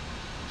 Know.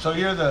 So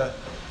you're the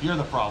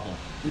problem.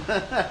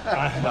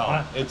 I'm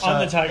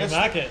the target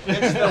market.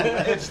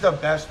 It's the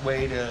best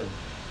way to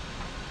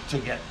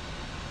get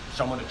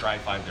someone to try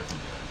 5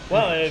 different beers.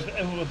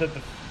 Well, the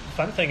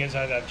fun thing is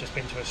I've just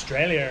been to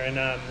Australia and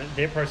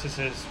their process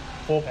is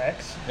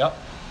 4-packs. Yep.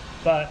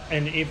 But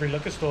in every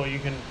liquor store you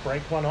can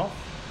break one off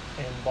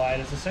and buy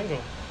it as a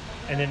single.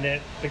 And then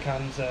that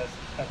becomes a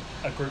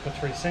group of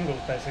 3 singles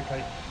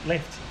basically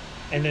left.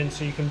 And then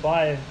so you can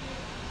buy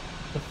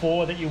the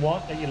 4 that you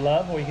want, that you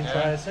love, or you can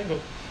try a single.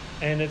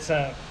 And it's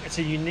a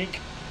unique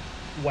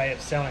way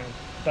of selling.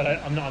 But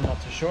I'm not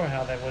too sure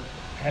how that would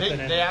happen.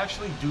 They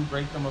actually do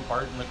break them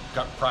apart in the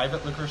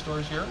private liquor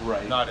stores here,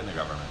 right? Not in the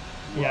government.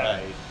 Yeah.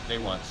 Right. They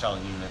want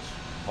selling units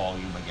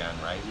volume again,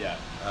 right? Yeah.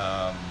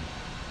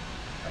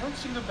 I don't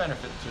see the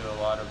benefit to a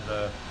lot of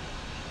the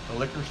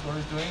liquor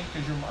stores doing it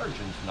because your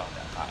margin's not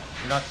that high.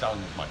 You're not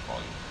selling as much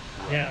volume.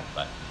 Right? Yeah.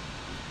 But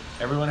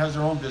everyone has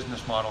their own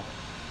business model.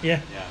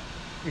 Yeah. Yeah.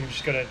 You've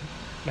just got to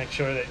make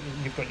sure that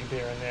you've got your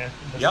beer in there.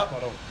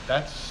 Model.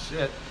 That's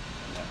it.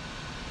 Yeah.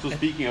 So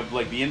speaking of,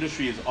 like, the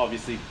industry has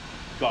obviously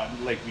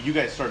gotten, like, you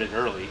guys started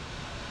early,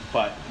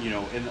 but,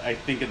 I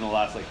think in the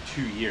last,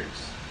 2 years,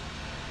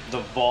 the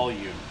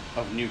volume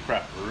of new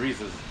craft breweries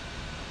is,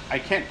 I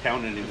can't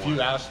count anymore. If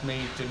you asked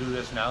me to do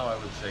this now, I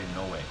would say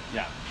no way.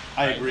 Yeah,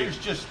 I agree. There's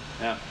just...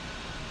 Yeah.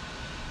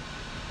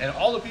 And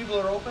all the people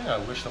that are opening, I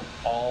wish them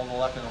all the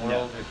luck in the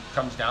world. It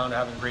comes down to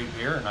having great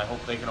beer, and I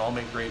hope they can all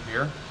make great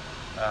beer.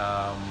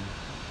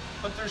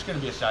 But there's going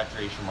to be a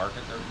saturation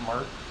market.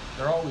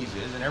 There always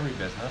is in every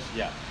business.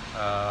 Yeah.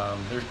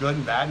 There's good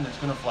and bad, and it's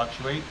going to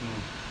fluctuate. And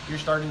you're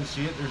starting to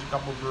see it. There's a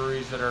couple of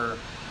breweries that are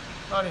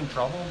not in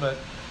trouble, but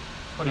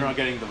they're not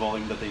getting the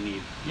volume that they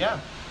need. Yeah.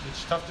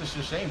 It's tough to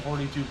sustain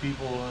 42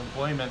 people in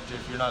employment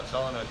if you're not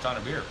selling a ton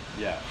of beer.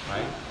 Yeah.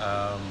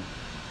 Right?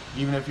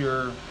 Even if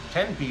you're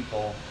 10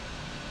 people,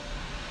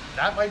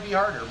 that might be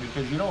harder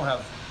because you don't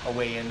have a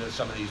way into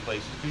some of these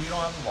places because you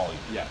don't have the volume.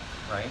 Yeah.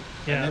 Right?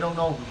 Yeah. And they don't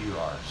know who you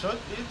are. So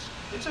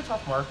it's a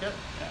tough market.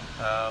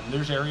 Yeah.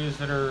 There's areas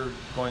that are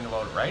going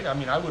about it right. I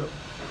mean,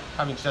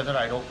 having said that,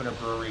 I'd open a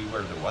brewery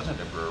where there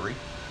wasn't a brewery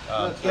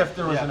if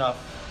there was enough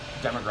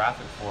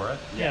demographic for it.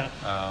 Yeah.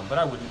 But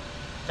I wouldn't.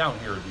 Down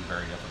here would be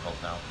very difficult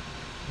now.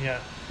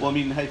 Yeah. Well, I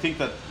mean, I think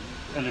that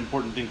an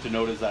important thing to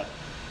note is that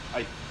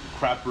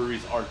craft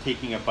breweries are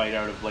taking a bite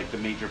out of like the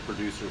major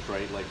producers,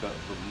 right? Like the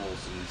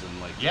Molsons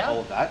and like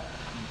all of that.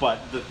 But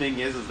the thing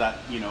is that,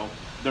 you know,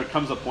 there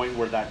comes a point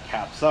where that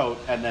caps out,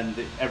 and then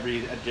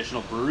every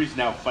additional brewery is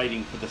now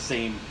fighting for the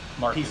same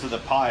piece of the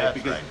pie.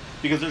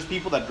 Because there's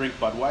people that drink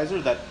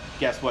Budweiser that,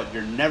 guess what,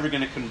 you're never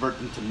going to convert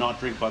them to not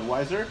drink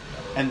Budweiser,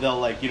 and they'll,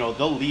 like, you know,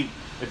 they'll leave.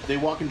 If they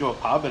walk into a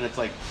pub and it's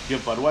like, do you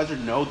have Budweiser?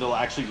 No, they'll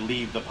actually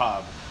leave the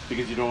pub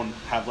because you don't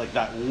have like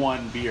that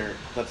one beer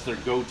that's their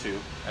go-to.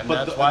 And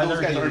but that's why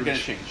those guys huge. Aren't going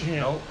to change. Yeah.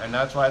 No, and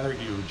that's why they're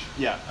huge.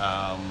 Yeah.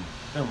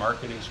 Their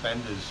marketing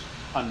spend is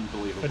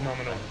unbelievable.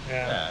 Phenomenal.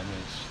 Yeah. I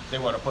mean, they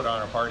want to put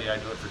on a party. I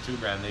do it for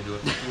 $2,000. They do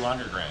it for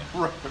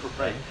 $200,000.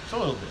 Right. It's a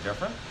little bit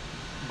different.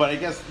 But I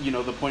guess, you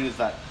know, the point is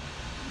that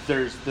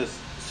there's this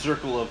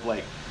circle of,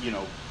 like, you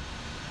know,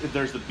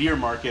 there's the beer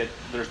market,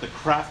 there's the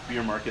craft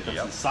beer market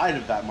that's inside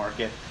of that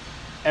market.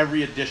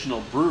 Every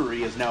additional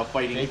brewery is now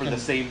fighting for the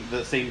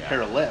same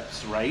pair of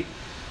lips, right?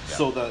 Yeah.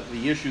 So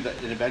the issue that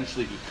it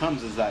eventually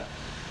becomes is that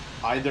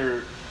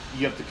either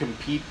you have to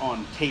compete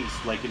on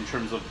taste, like in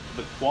terms of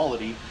the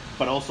quality,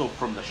 but also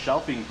from the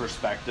shelving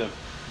perspective,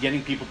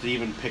 getting people to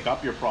even pick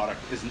up your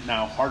product is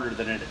now harder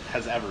than it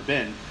has ever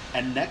been.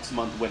 And next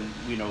month, when,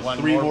 you know,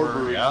 three more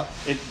breweries,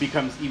 it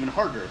becomes even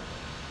harder.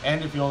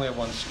 And if you only have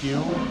one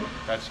SKU,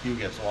 that SKU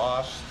gets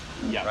lost.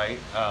 Yeah. Right.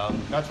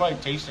 That's why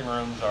tasting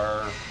rooms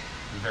are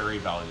very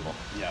valuable.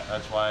 Yeah.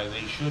 That's why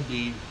they should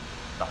be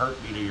the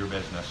heartbeat of your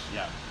business.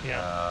 Yeah.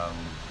 Yeah.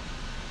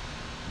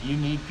 You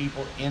need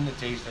people in the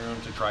tasting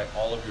room to try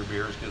all of your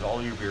beers, because all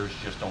your beers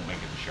just don't make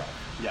it to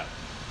shelf. Yeah.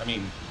 I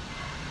mean,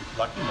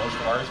 lucky most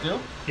of ours do.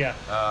 Yeah.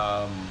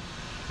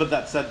 But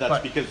that said,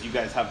 that's because you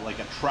guys have like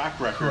a track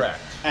record.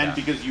 Correct. And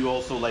because you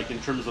also, like, in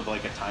terms of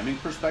like a timing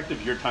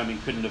perspective, your timing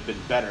couldn't have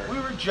been better. We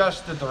were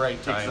just at the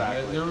right time.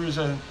 Exactly. There was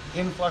an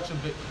influx of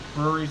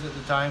breweries at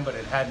the time, but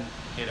it hadn't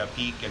hit a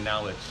peak, and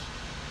now it's...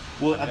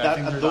 Well, I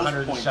think there's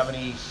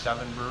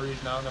 177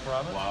 breweries now in the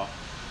province. Wow.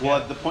 Well,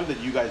 at the point that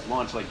you guys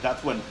launched, like,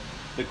 that's when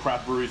the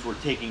craft breweries were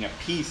taking a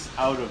piece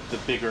out of the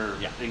bigger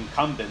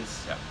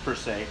incumbents, per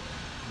se.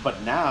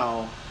 But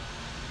now...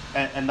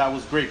 And that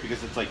was great,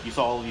 because it's like you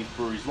saw all these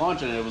breweries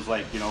launch, and it was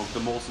like, you know, the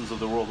Molsons of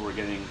the world were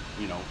getting,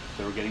 you know,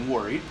 they were getting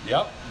worried.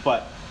 Yep.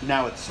 But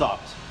now it's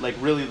stopped. Like,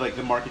 really, like,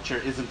 the market share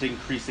isn't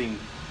increasing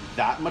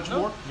that much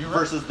more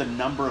versus the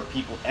number of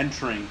people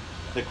entering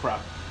the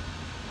craft.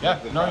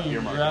 Yeah,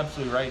 you're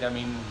absolutely right. I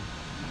mean,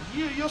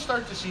 you'll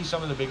start to see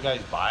some of the big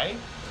guys buy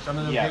some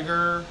of the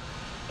bigger.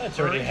 That's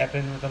already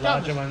happened with the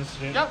larger ones.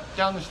 Yep,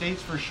 down the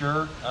States for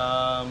sure.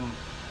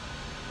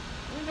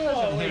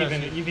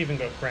 You've even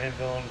got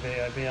Granville and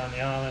VOB on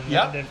the arm,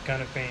 and they've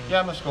kind of been...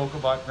 Yeah, Muskoka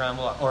bought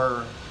Granville,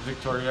 or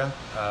Victoria.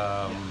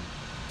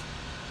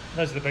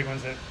 Those are the big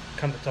ones that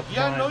come to top of mind.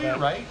 Yeah, no, you're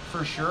right,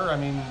 for sure. I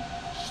mean,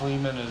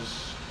 Sleeman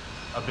is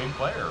a big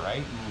player,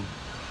 right?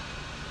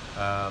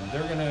 And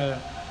they're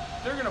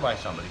gonna buy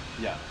somebody.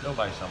 Yeah. They'll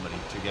buy somebody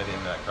to get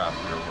into that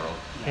craft beer world.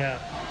 Yeah.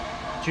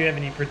 Do you have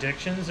any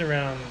predictions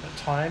around the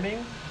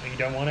timing? You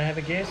don't want to have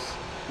a guess?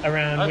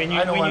 Around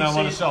I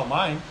want to sell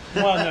mine.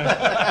 Well, no,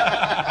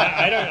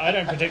 I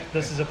don't predict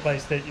this is a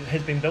place that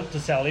has been built to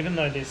sell. Even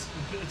though there's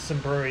some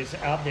breweries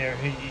out there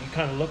who you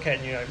kind of look at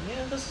and you go,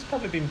 yeah, this has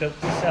probably been built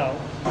to sell.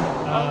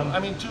 I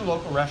mean, two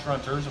local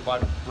restaurateurs have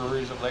bought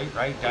breweries of late,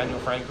 right? Daniel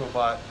Franco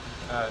bought,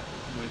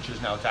 which is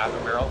now Tap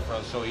and Barrel,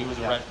 so he was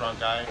a restaurant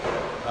guy.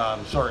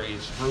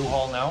 It's Brew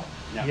Hall now.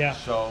 Yeah.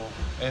 So,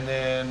 and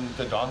then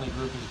the Donnelly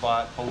Group has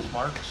bought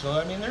Postmark. So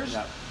I mean, there's,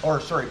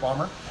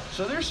 Palmer.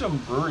 So there's some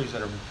breweries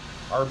that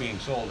are being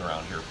sold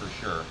around here for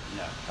sure.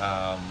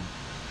 Yeah.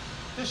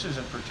 This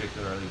isn't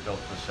particularly built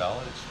to sell.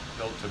 It's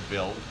built to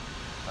build.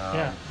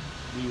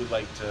 We would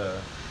like to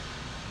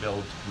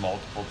build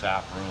multiple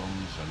tap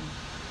rooms, and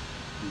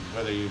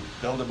whether you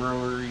build a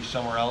brewery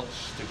somewhere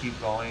else to keep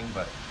going,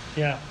 but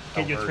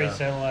get your 3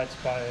 satellites,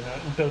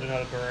 build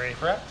another brewery.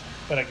 Correct.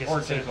 But I guess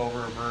or take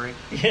over a brewery.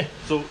 Yeah.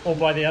 So or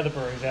buy the other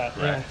breweries out.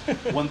 Correct.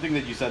 Yeah. One thing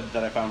that you said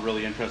that I found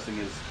really interesting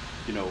is,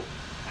 you know,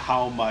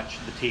 how much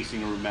the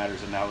tasting room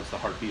matters, and now it's the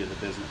heartbeat of the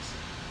business.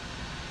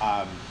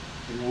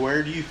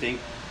 Where do you think,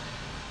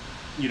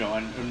 you know,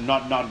 and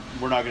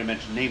we're not going to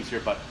mention names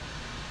here, but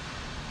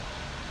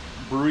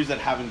breweries that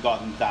haven't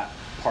gotten that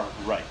part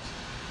right,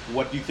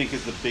 what do you think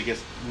is the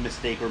biggest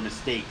mistake or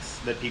mistakes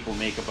that people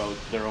make about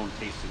their own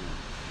tasting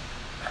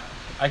room?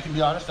 I can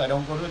be honest, I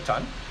don't go to a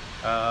ton.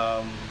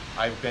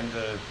 I've been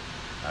to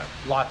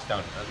lots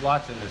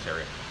in this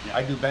area. Yeah.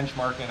 I do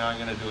benchmarking. I'm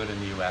going to do it in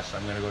the U.S.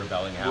 I'm going to go to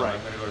Bellingham. Right.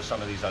 I'm going to go to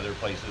some of these other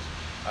places.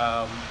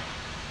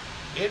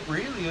 It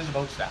really is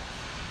about staff.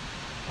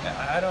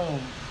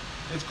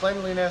 It's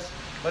cleanliness,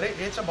 but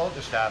it's about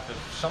the staff. If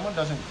someone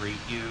doesn't greet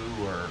you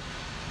or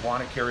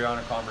want to carry on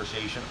a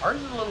conversation,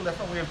 ours is a little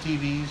different. We have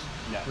TVs.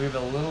 Yeah. We have a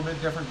little bit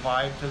different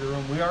vibe to the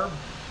room.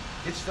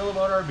 It's still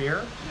about our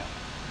beer,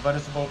 but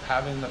it's about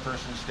having the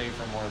person stay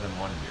for more than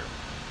one beer.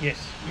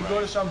 Yes. You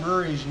go to some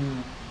breweries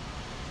and,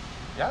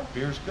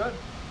 beer's good.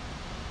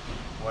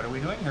 What are we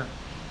doing here?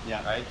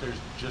 Yeah. Right? There's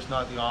just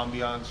not the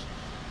ambiance.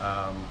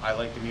 I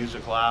like the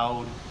music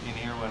loud in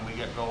here when we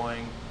get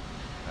going.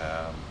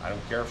 I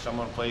don't care if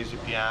someone plays the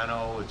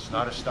piano. It's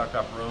not a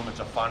stuck-up room. It's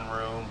a fun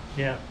room.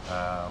 Yeah.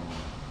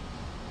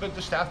 But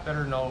the staff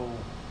better know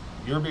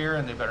your beer,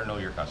 and they better know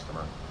your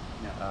customer.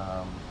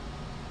 Yeah.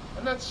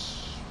 And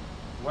that's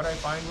what I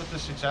find with the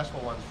successful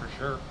ones for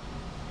sure.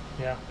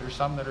 Yeah. There's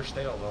some that are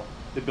stale though.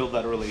 They build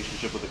that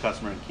relationship with the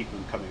customer and keep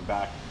them coming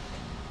back.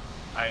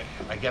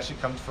 I guess it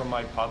comes from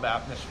my pub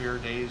atmosphere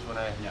days when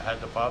I had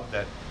the pub,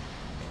 that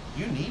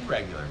you need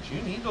regulars.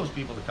 You need those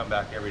people to come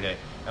back every day.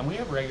 And we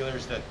have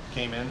regulars that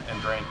came in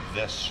and drank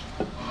this,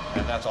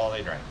 and that's all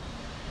they drank.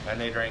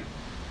 And they drank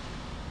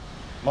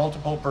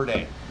multiple per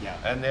day. Yeah.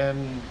 And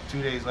then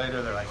 2 days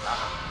later, they're like,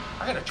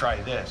 I gotta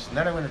try this. And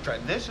then I'm gonna try,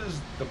 this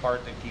is the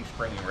part that keeps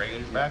bringing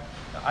regulars back.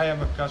 I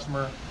have a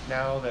customer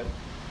now that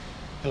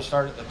he'll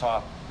start at the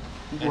top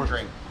and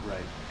drink. Right.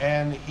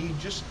 And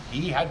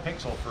he had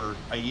Pixel for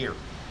a year.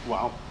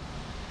 Wow.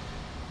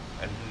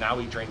 And now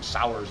he drinks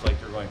sours like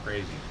they're going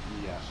crazy.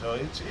 Yeah. So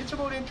it's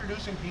about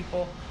introducing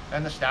people,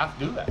 and the staff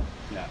do that.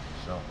 Yeah.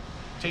 So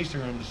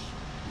tasting room's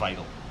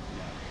vital.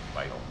 Yeah.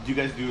 Vital. Do you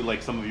guys do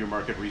like some of your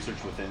market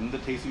research within the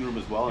tasting room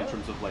as well, in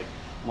terms of like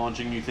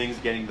launching new things,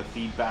 getting the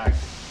feedback?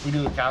 We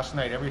do a cast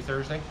night every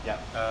Thursday.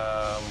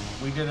 Yeah.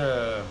 We did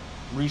a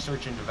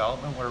research and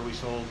development where we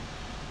sold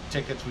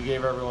tickets. We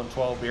gave everyone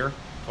 12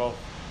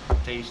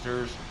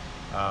 tasters.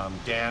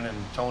 Dan and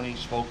Tony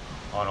spoke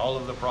on all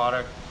of the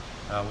product.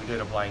 We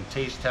did a blind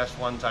taste test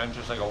one time,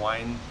 just like a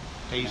wine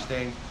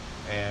tasting,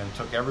 and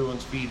took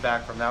everyone's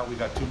feedback from that. We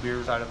got 2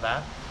 beers out of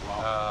that.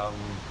 Wow.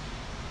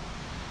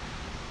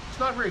 It's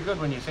not very good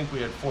when you think we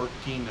had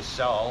 14 to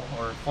sell,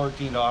 or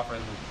 14 to offer,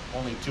 and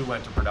only 2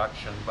 went to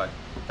production, but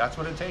that's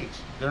what it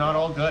takes. They're not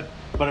all good.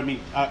 But I mean,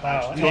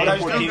 Wow. 2 out of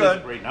Still 14 is good.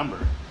 a great number.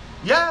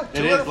 Yeah,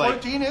 2 It out is of like,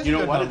 14 is you know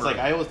a good what? number. It's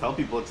like, I always tell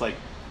people, it's like,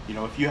 you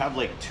know, if you have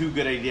like 2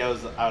 good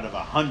ideas out of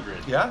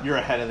 100, you're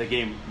ahead of the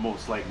game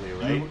most likely,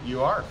 right?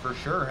 You are, for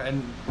sure.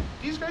 And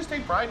these guys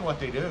take pride in what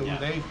they do. Yeah.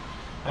 They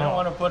don't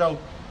want to put out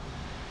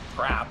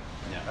crap.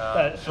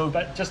 Yeah.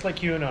 But just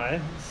like you and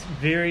I, it's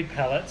varied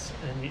palates,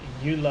 and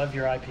you love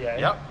your IPA.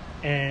 Yep.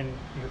 And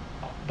you're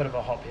a bit of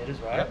a hophead as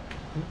well. Yep.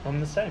 I'm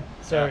the same.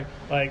 So, Yeah.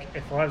 like,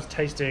 if I was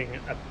tasting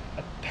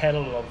a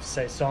pedal of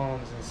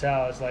saisons and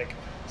sours, like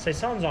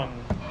saisons,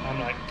 I'm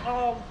like,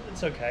 oh,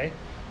 it's okay.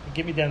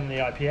 Get me down to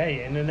the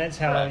IPA end, and that's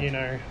how Right. you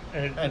know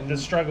And the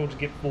struggle to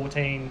get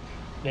 14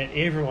 that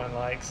everyone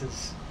likes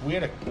is. we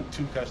had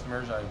 2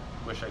 customers, I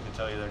wish I could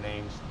tell you their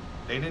names.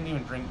 They didn't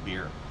even drink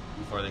beer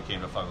before they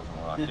came to Fuggles and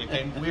Warlock. They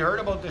came, we heard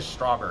about this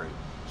strawberry,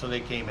 so they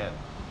came in.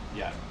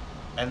 Yeah.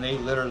 And they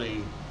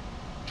literally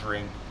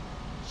drink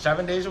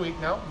 7 days a week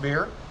now,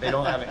 beer. They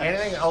don't have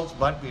anything else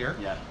but beer.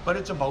 Yeah. But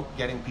it's about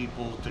getting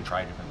people to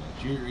try different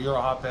things. You're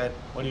a hophead.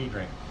 What do you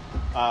drink?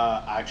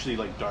 Actually,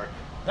 like dark.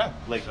 Yeah.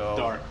 Like So-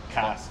 dark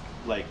cask,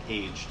 like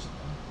aged.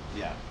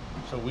 Yeah.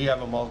 So we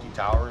have a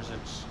multi-towers.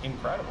 It's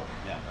incredible.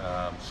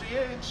 Yeah. So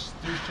yeah,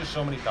 there's just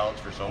so many pallets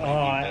for so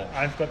many people.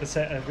 I've got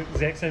the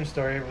exact same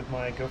story with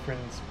my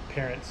girlfriend's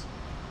parents.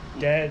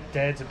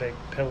 Dad's a big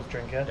pills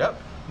drinker.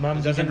 Yep. Mum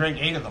You doesn't can drink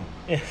 8 of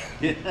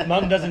them.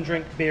 Mum doesn't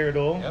drink beer at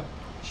all. Yep.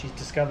 She's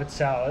discovered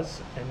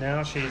sours, and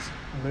now she's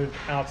moved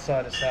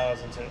outside of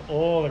sours into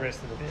all the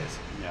rest of the beers.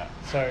 Yeah.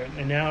 So,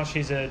 and now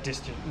she's they're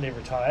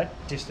retired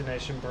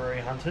destination brewery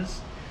hunters,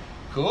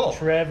 Cool.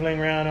 traveling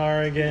around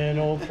Oregon,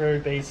 all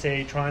through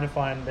BC, trying to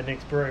find the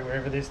next brewery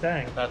wherever they're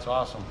staying. That's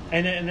awesome.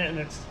 And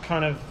it's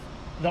kind of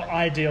the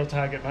ideal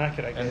target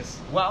market, I And guess.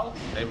 well,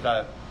 they've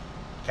got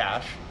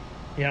cash,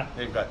 Yeah.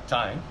 they've got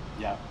time,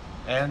 Yeah.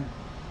 and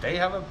they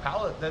have a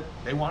palate that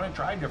they want to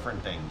try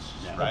different things,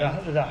 Yeah.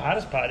 right? The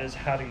hardest part is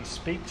how do you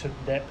speak to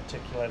that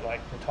particular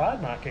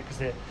retired market,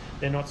 because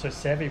they're not so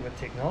savvy with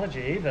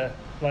technology either.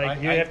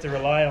 You have to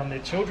rely on their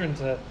children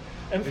to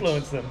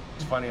influence them.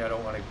 It's funny, I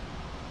don't want to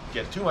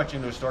get too much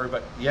into a story,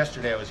 but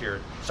yesterday I was here,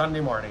 it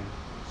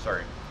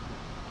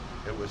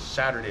was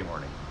Saturday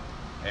morning,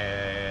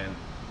 and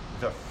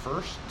the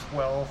first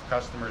 12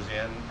 customers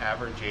in,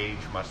 average age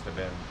must have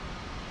been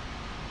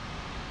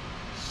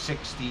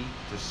 60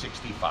 to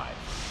 65.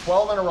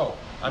 12 in a row.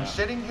 I'm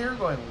sitting here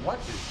going, what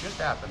has just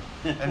happened?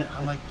 And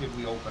I'm like, did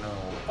we open an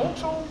old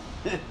folks home?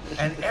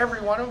 And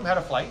every one of them had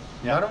a flight.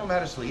 Yeah. None of them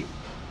had a sleep.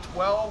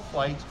 12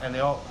 flights, and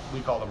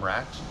we call them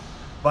racks,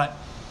 but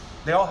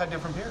they all had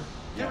different beer.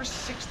 They Yeah. were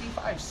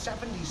 65,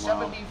 70,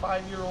 Wow.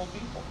 75-year-old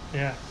people.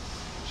 Yeah.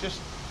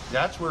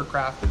 That's where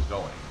craft is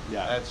going.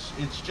 Yeah.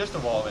 It's just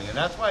evolving, and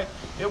that's why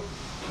it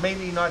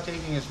maybe not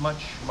taking as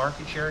much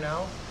market share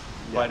now,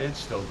 but it's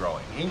still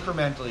growing.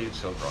 Incrementally, it's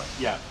still growing.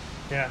 Yeah.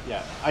 Yeah.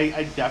 Yeah.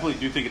 I definitely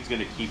do think it's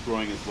going to keep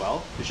growing as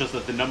well. It's just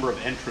that the number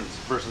of entrants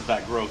versus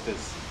that growth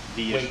is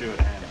the issue at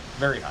hand.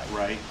 Very high.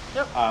 Right?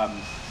 Yep.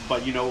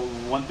 But, you know,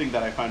 one thing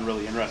that I find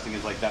really interesting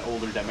is like that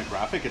older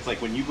demographic. It's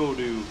like when you go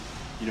to,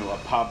 you know, a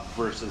pub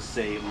versus,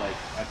 say, like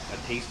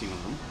a tasting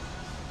room,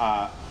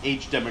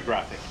 age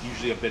demographic,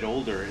 usually a bit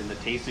older in the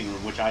tasting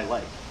room, which I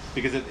like.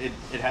 Because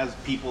it has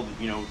people,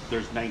 you know,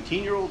 there's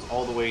 19-year-olds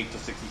all the way to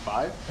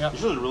 65. Yep.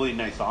 It's just a really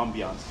nice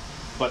ambiance.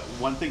 But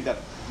one thing that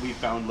we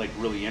found like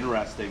really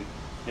interesting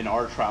in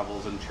our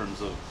travels in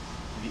terms of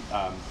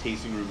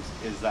tasting rooms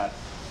is that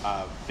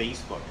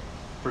Facebook,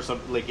 for some,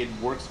 like, it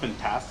works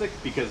fantastic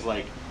because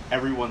like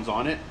everyone's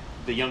on it.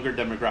 The younger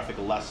demographic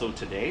less so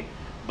today,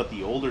 but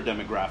the older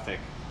demographic,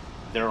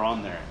 they're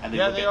on there and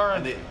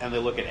they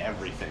look at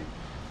everything.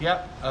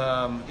 Yeah,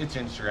 it's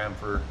Instagram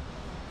for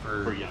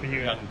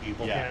young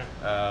people.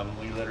 Yeah.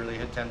 We literally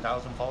hit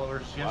 10,000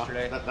 followers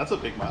yesterday. That's a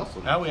big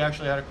milestone. Now we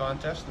actually had a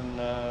contest,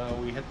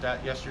 and we hit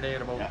that yesterday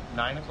at about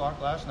 9 o'clock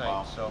last night.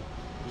 Wow. So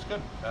it was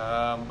good.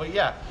 But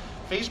yeah,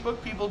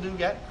 Facebook people do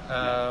get,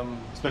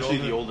 especially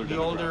the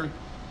older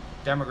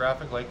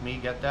demographic like me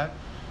get that.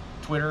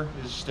 Twitter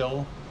is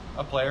still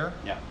a player.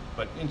 Yeah.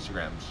 But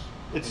Instagram's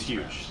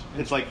huge.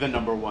 It's like the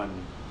number one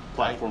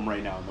platform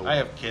right now in the world. I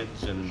have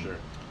kids, and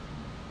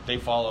they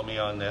follow me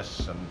on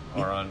this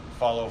and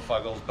follow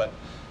Fuggles, but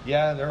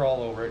yeah, they're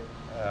all over it.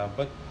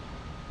 But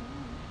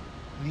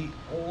the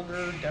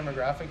older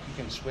demographic, you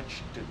can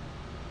switch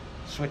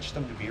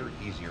them to beer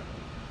easier.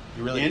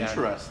 You really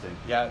interesting.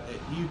 Can. Yeah,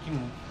 you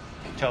can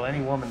tell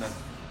any woman that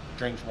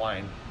drinks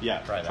wine.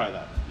 Yeah, try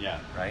that. Yeah,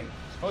 right.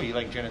 Oh, you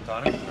like gin and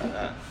tonic? Try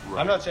that. Right.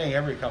 I'm not saying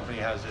every company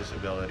has this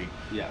ability.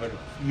 Yeah. But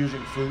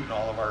using fruit in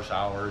all of our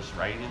sours,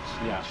 right?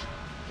 It's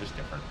just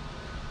different.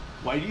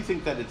 Why do you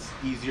think that it's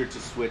easier to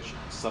switch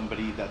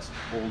somebody that's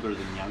older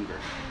than younger?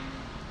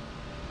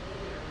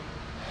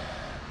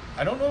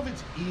 I don't know if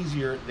it's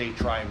easier. They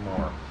try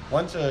more.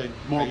 More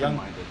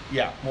open-minded.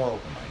 Yeah, more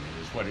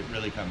open-minded is what it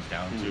really comes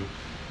down to,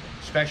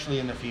 especially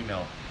in the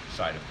female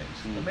side of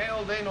things. The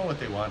male, they know what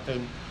they want.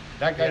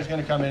 That guy's going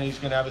to come in. He's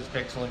going to have his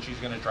pixel, and she's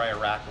going to try a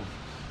rack of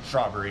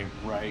strawberry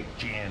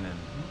gin, and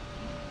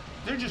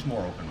they're just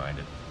more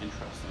open-minded.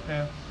 Interesting.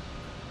 Yeah.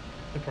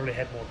 They probably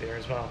had more beer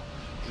as well.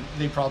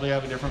 They probably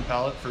have a different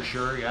palate for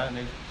sure. Yeah.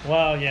 And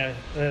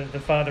the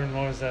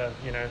father-in-law's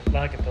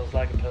lager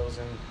pills,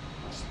 and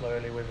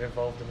slowly we've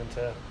evolved them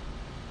into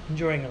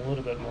enjoying a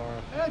little bit more.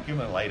 Give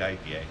them a light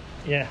IPA.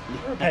 Yeah,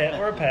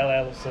 or a pale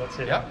ale of sorts.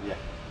 Yeah.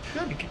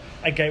 Good.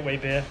 A gateway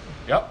beer.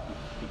 Yep.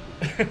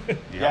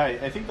 Yeah,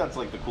 I think that's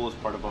like the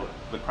coolest part about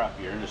the craft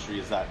beer industry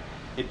is that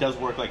it does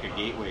work like a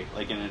gateway.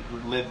 Like,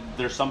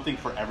 there's something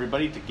for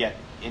everybody to get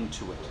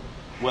into it.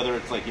 Whether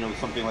it's like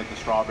something like the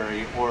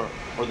strawberry or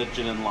the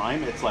gin and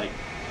lime, it's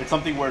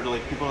something where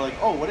like people are like,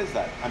 oh, what is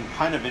that? I'm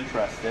kind of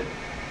interested,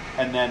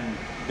 and then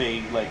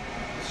they like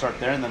start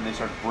there, and then they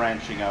start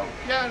branching out.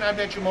 Yeah, and I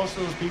bet you most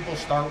of those people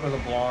start with a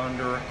blonde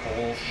or a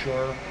Kolsch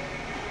or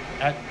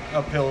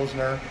a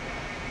Pilsner.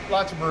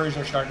 Lots of breweries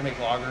are starting to make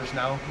lagers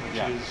now, which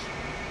is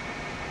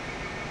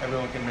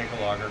everyone can make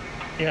a lager.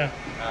 Yeah.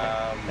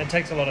 It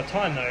takes a lot of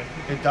time though.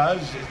 It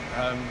does,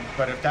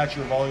 but if that's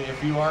your volume,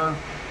 if you are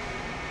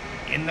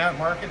in that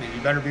market,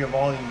 you better be a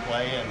volume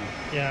play, and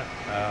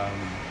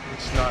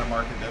it's not a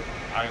market that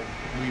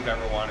we've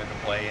ever wanted to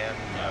play in.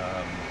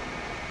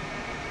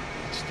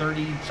 It's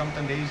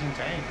 30-something days in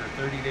tank, or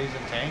 30 days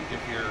in tank.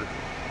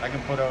 I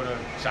can put out a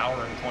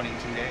sour in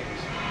 22 days.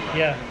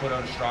 Yeah. I can put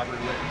out a strawberry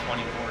wit in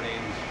 24 days.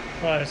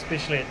 Well,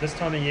 especially at this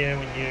time of year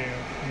when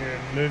you're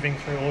moving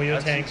through all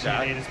your tanks,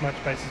 and you need as much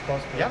space as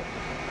possible. Yep,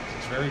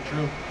 it's very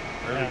true.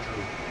 Very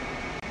true.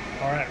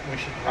 All right, we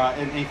should.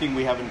 Anything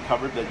we haven't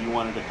covered that you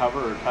wanted to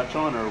cover or touch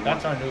on, or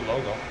that's our new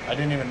logo. I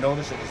didn't even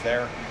notice it was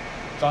there.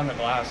 It's on the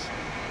glass.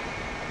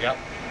 Yep.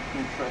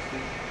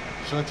 Interesting.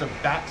 So it's a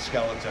bat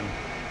skeleton.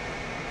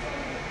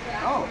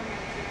 Oh.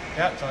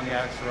 Yeah, it's on the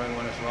Axe-Throwing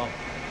one as well.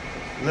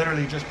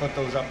 Literally just put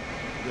those up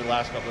the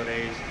last couple of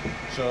days.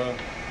 So,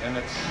 and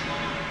it's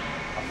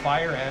a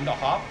fire and a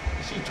hop.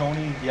 You see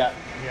Tony? Yeah.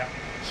 Yeah.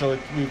 So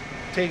we've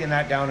taken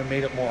that down and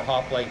made it more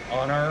hop-like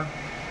on our,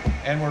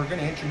 and we're going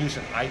to introduce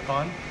an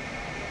icon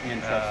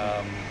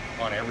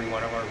on every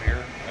one of our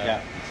beer.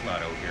 It's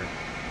not out here.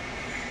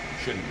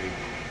 Shouldn't be.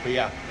 But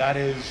yeah, that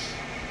is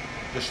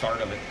the start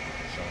of it.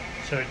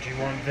 So do you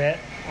want that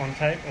on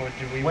tape, or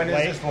do we When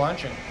wait? is this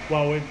launching?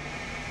 Well,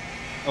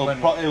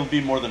 it'll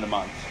be more than a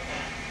month.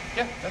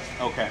 Yeah, that's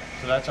okay.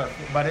 So that's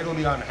but it'll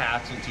be on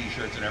hats and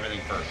T-shirts and everything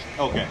first.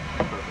 Okay,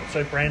 perfect.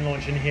 So brand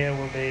launch in here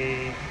will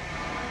be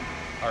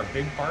our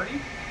big party.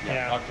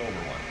 Yeah, October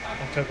 1.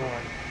 October 1.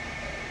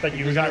 But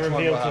you were going to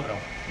reveal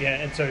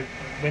and so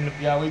when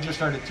we just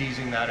started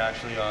teasing that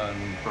actually on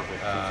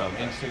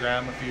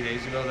Instagram a few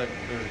days ago. That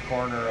there's a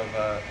corner of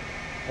the.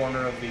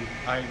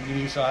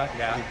 You saw it,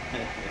 yeah.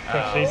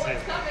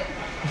 It's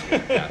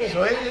coming.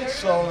 So it's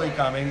slowly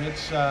coming.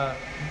 It's our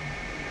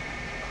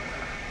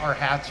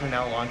hats are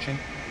now launching.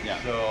 Yeah.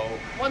 So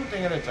one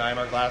thing at a time.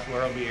 Our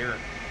glassware will be here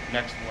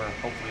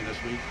hopefully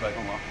this week. But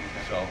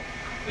so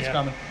it's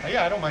coming.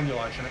 Yeah, I don't mind you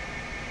launching it.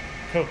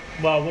 Cool.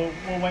 Well,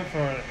 we'll wait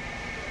for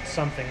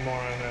something more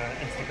on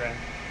Instagram.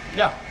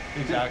 Yeah,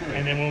 exactly.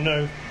 And then we'll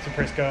know to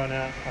press go on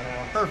our.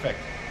 Perfect.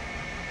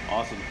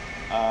 Awesome.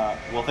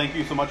 Well, thank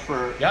you so much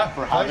for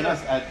having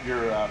us at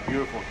your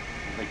beautiful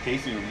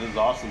tasting room. This is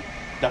awesome.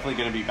 Definitely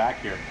going to be back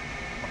here.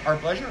 Our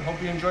pleasure.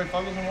 Hope you enjoyed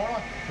Fuggles and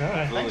Warlock. All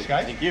right. Thanks,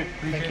 guys. Thank you.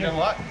 Appreciate it a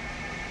lot.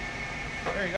 There you go.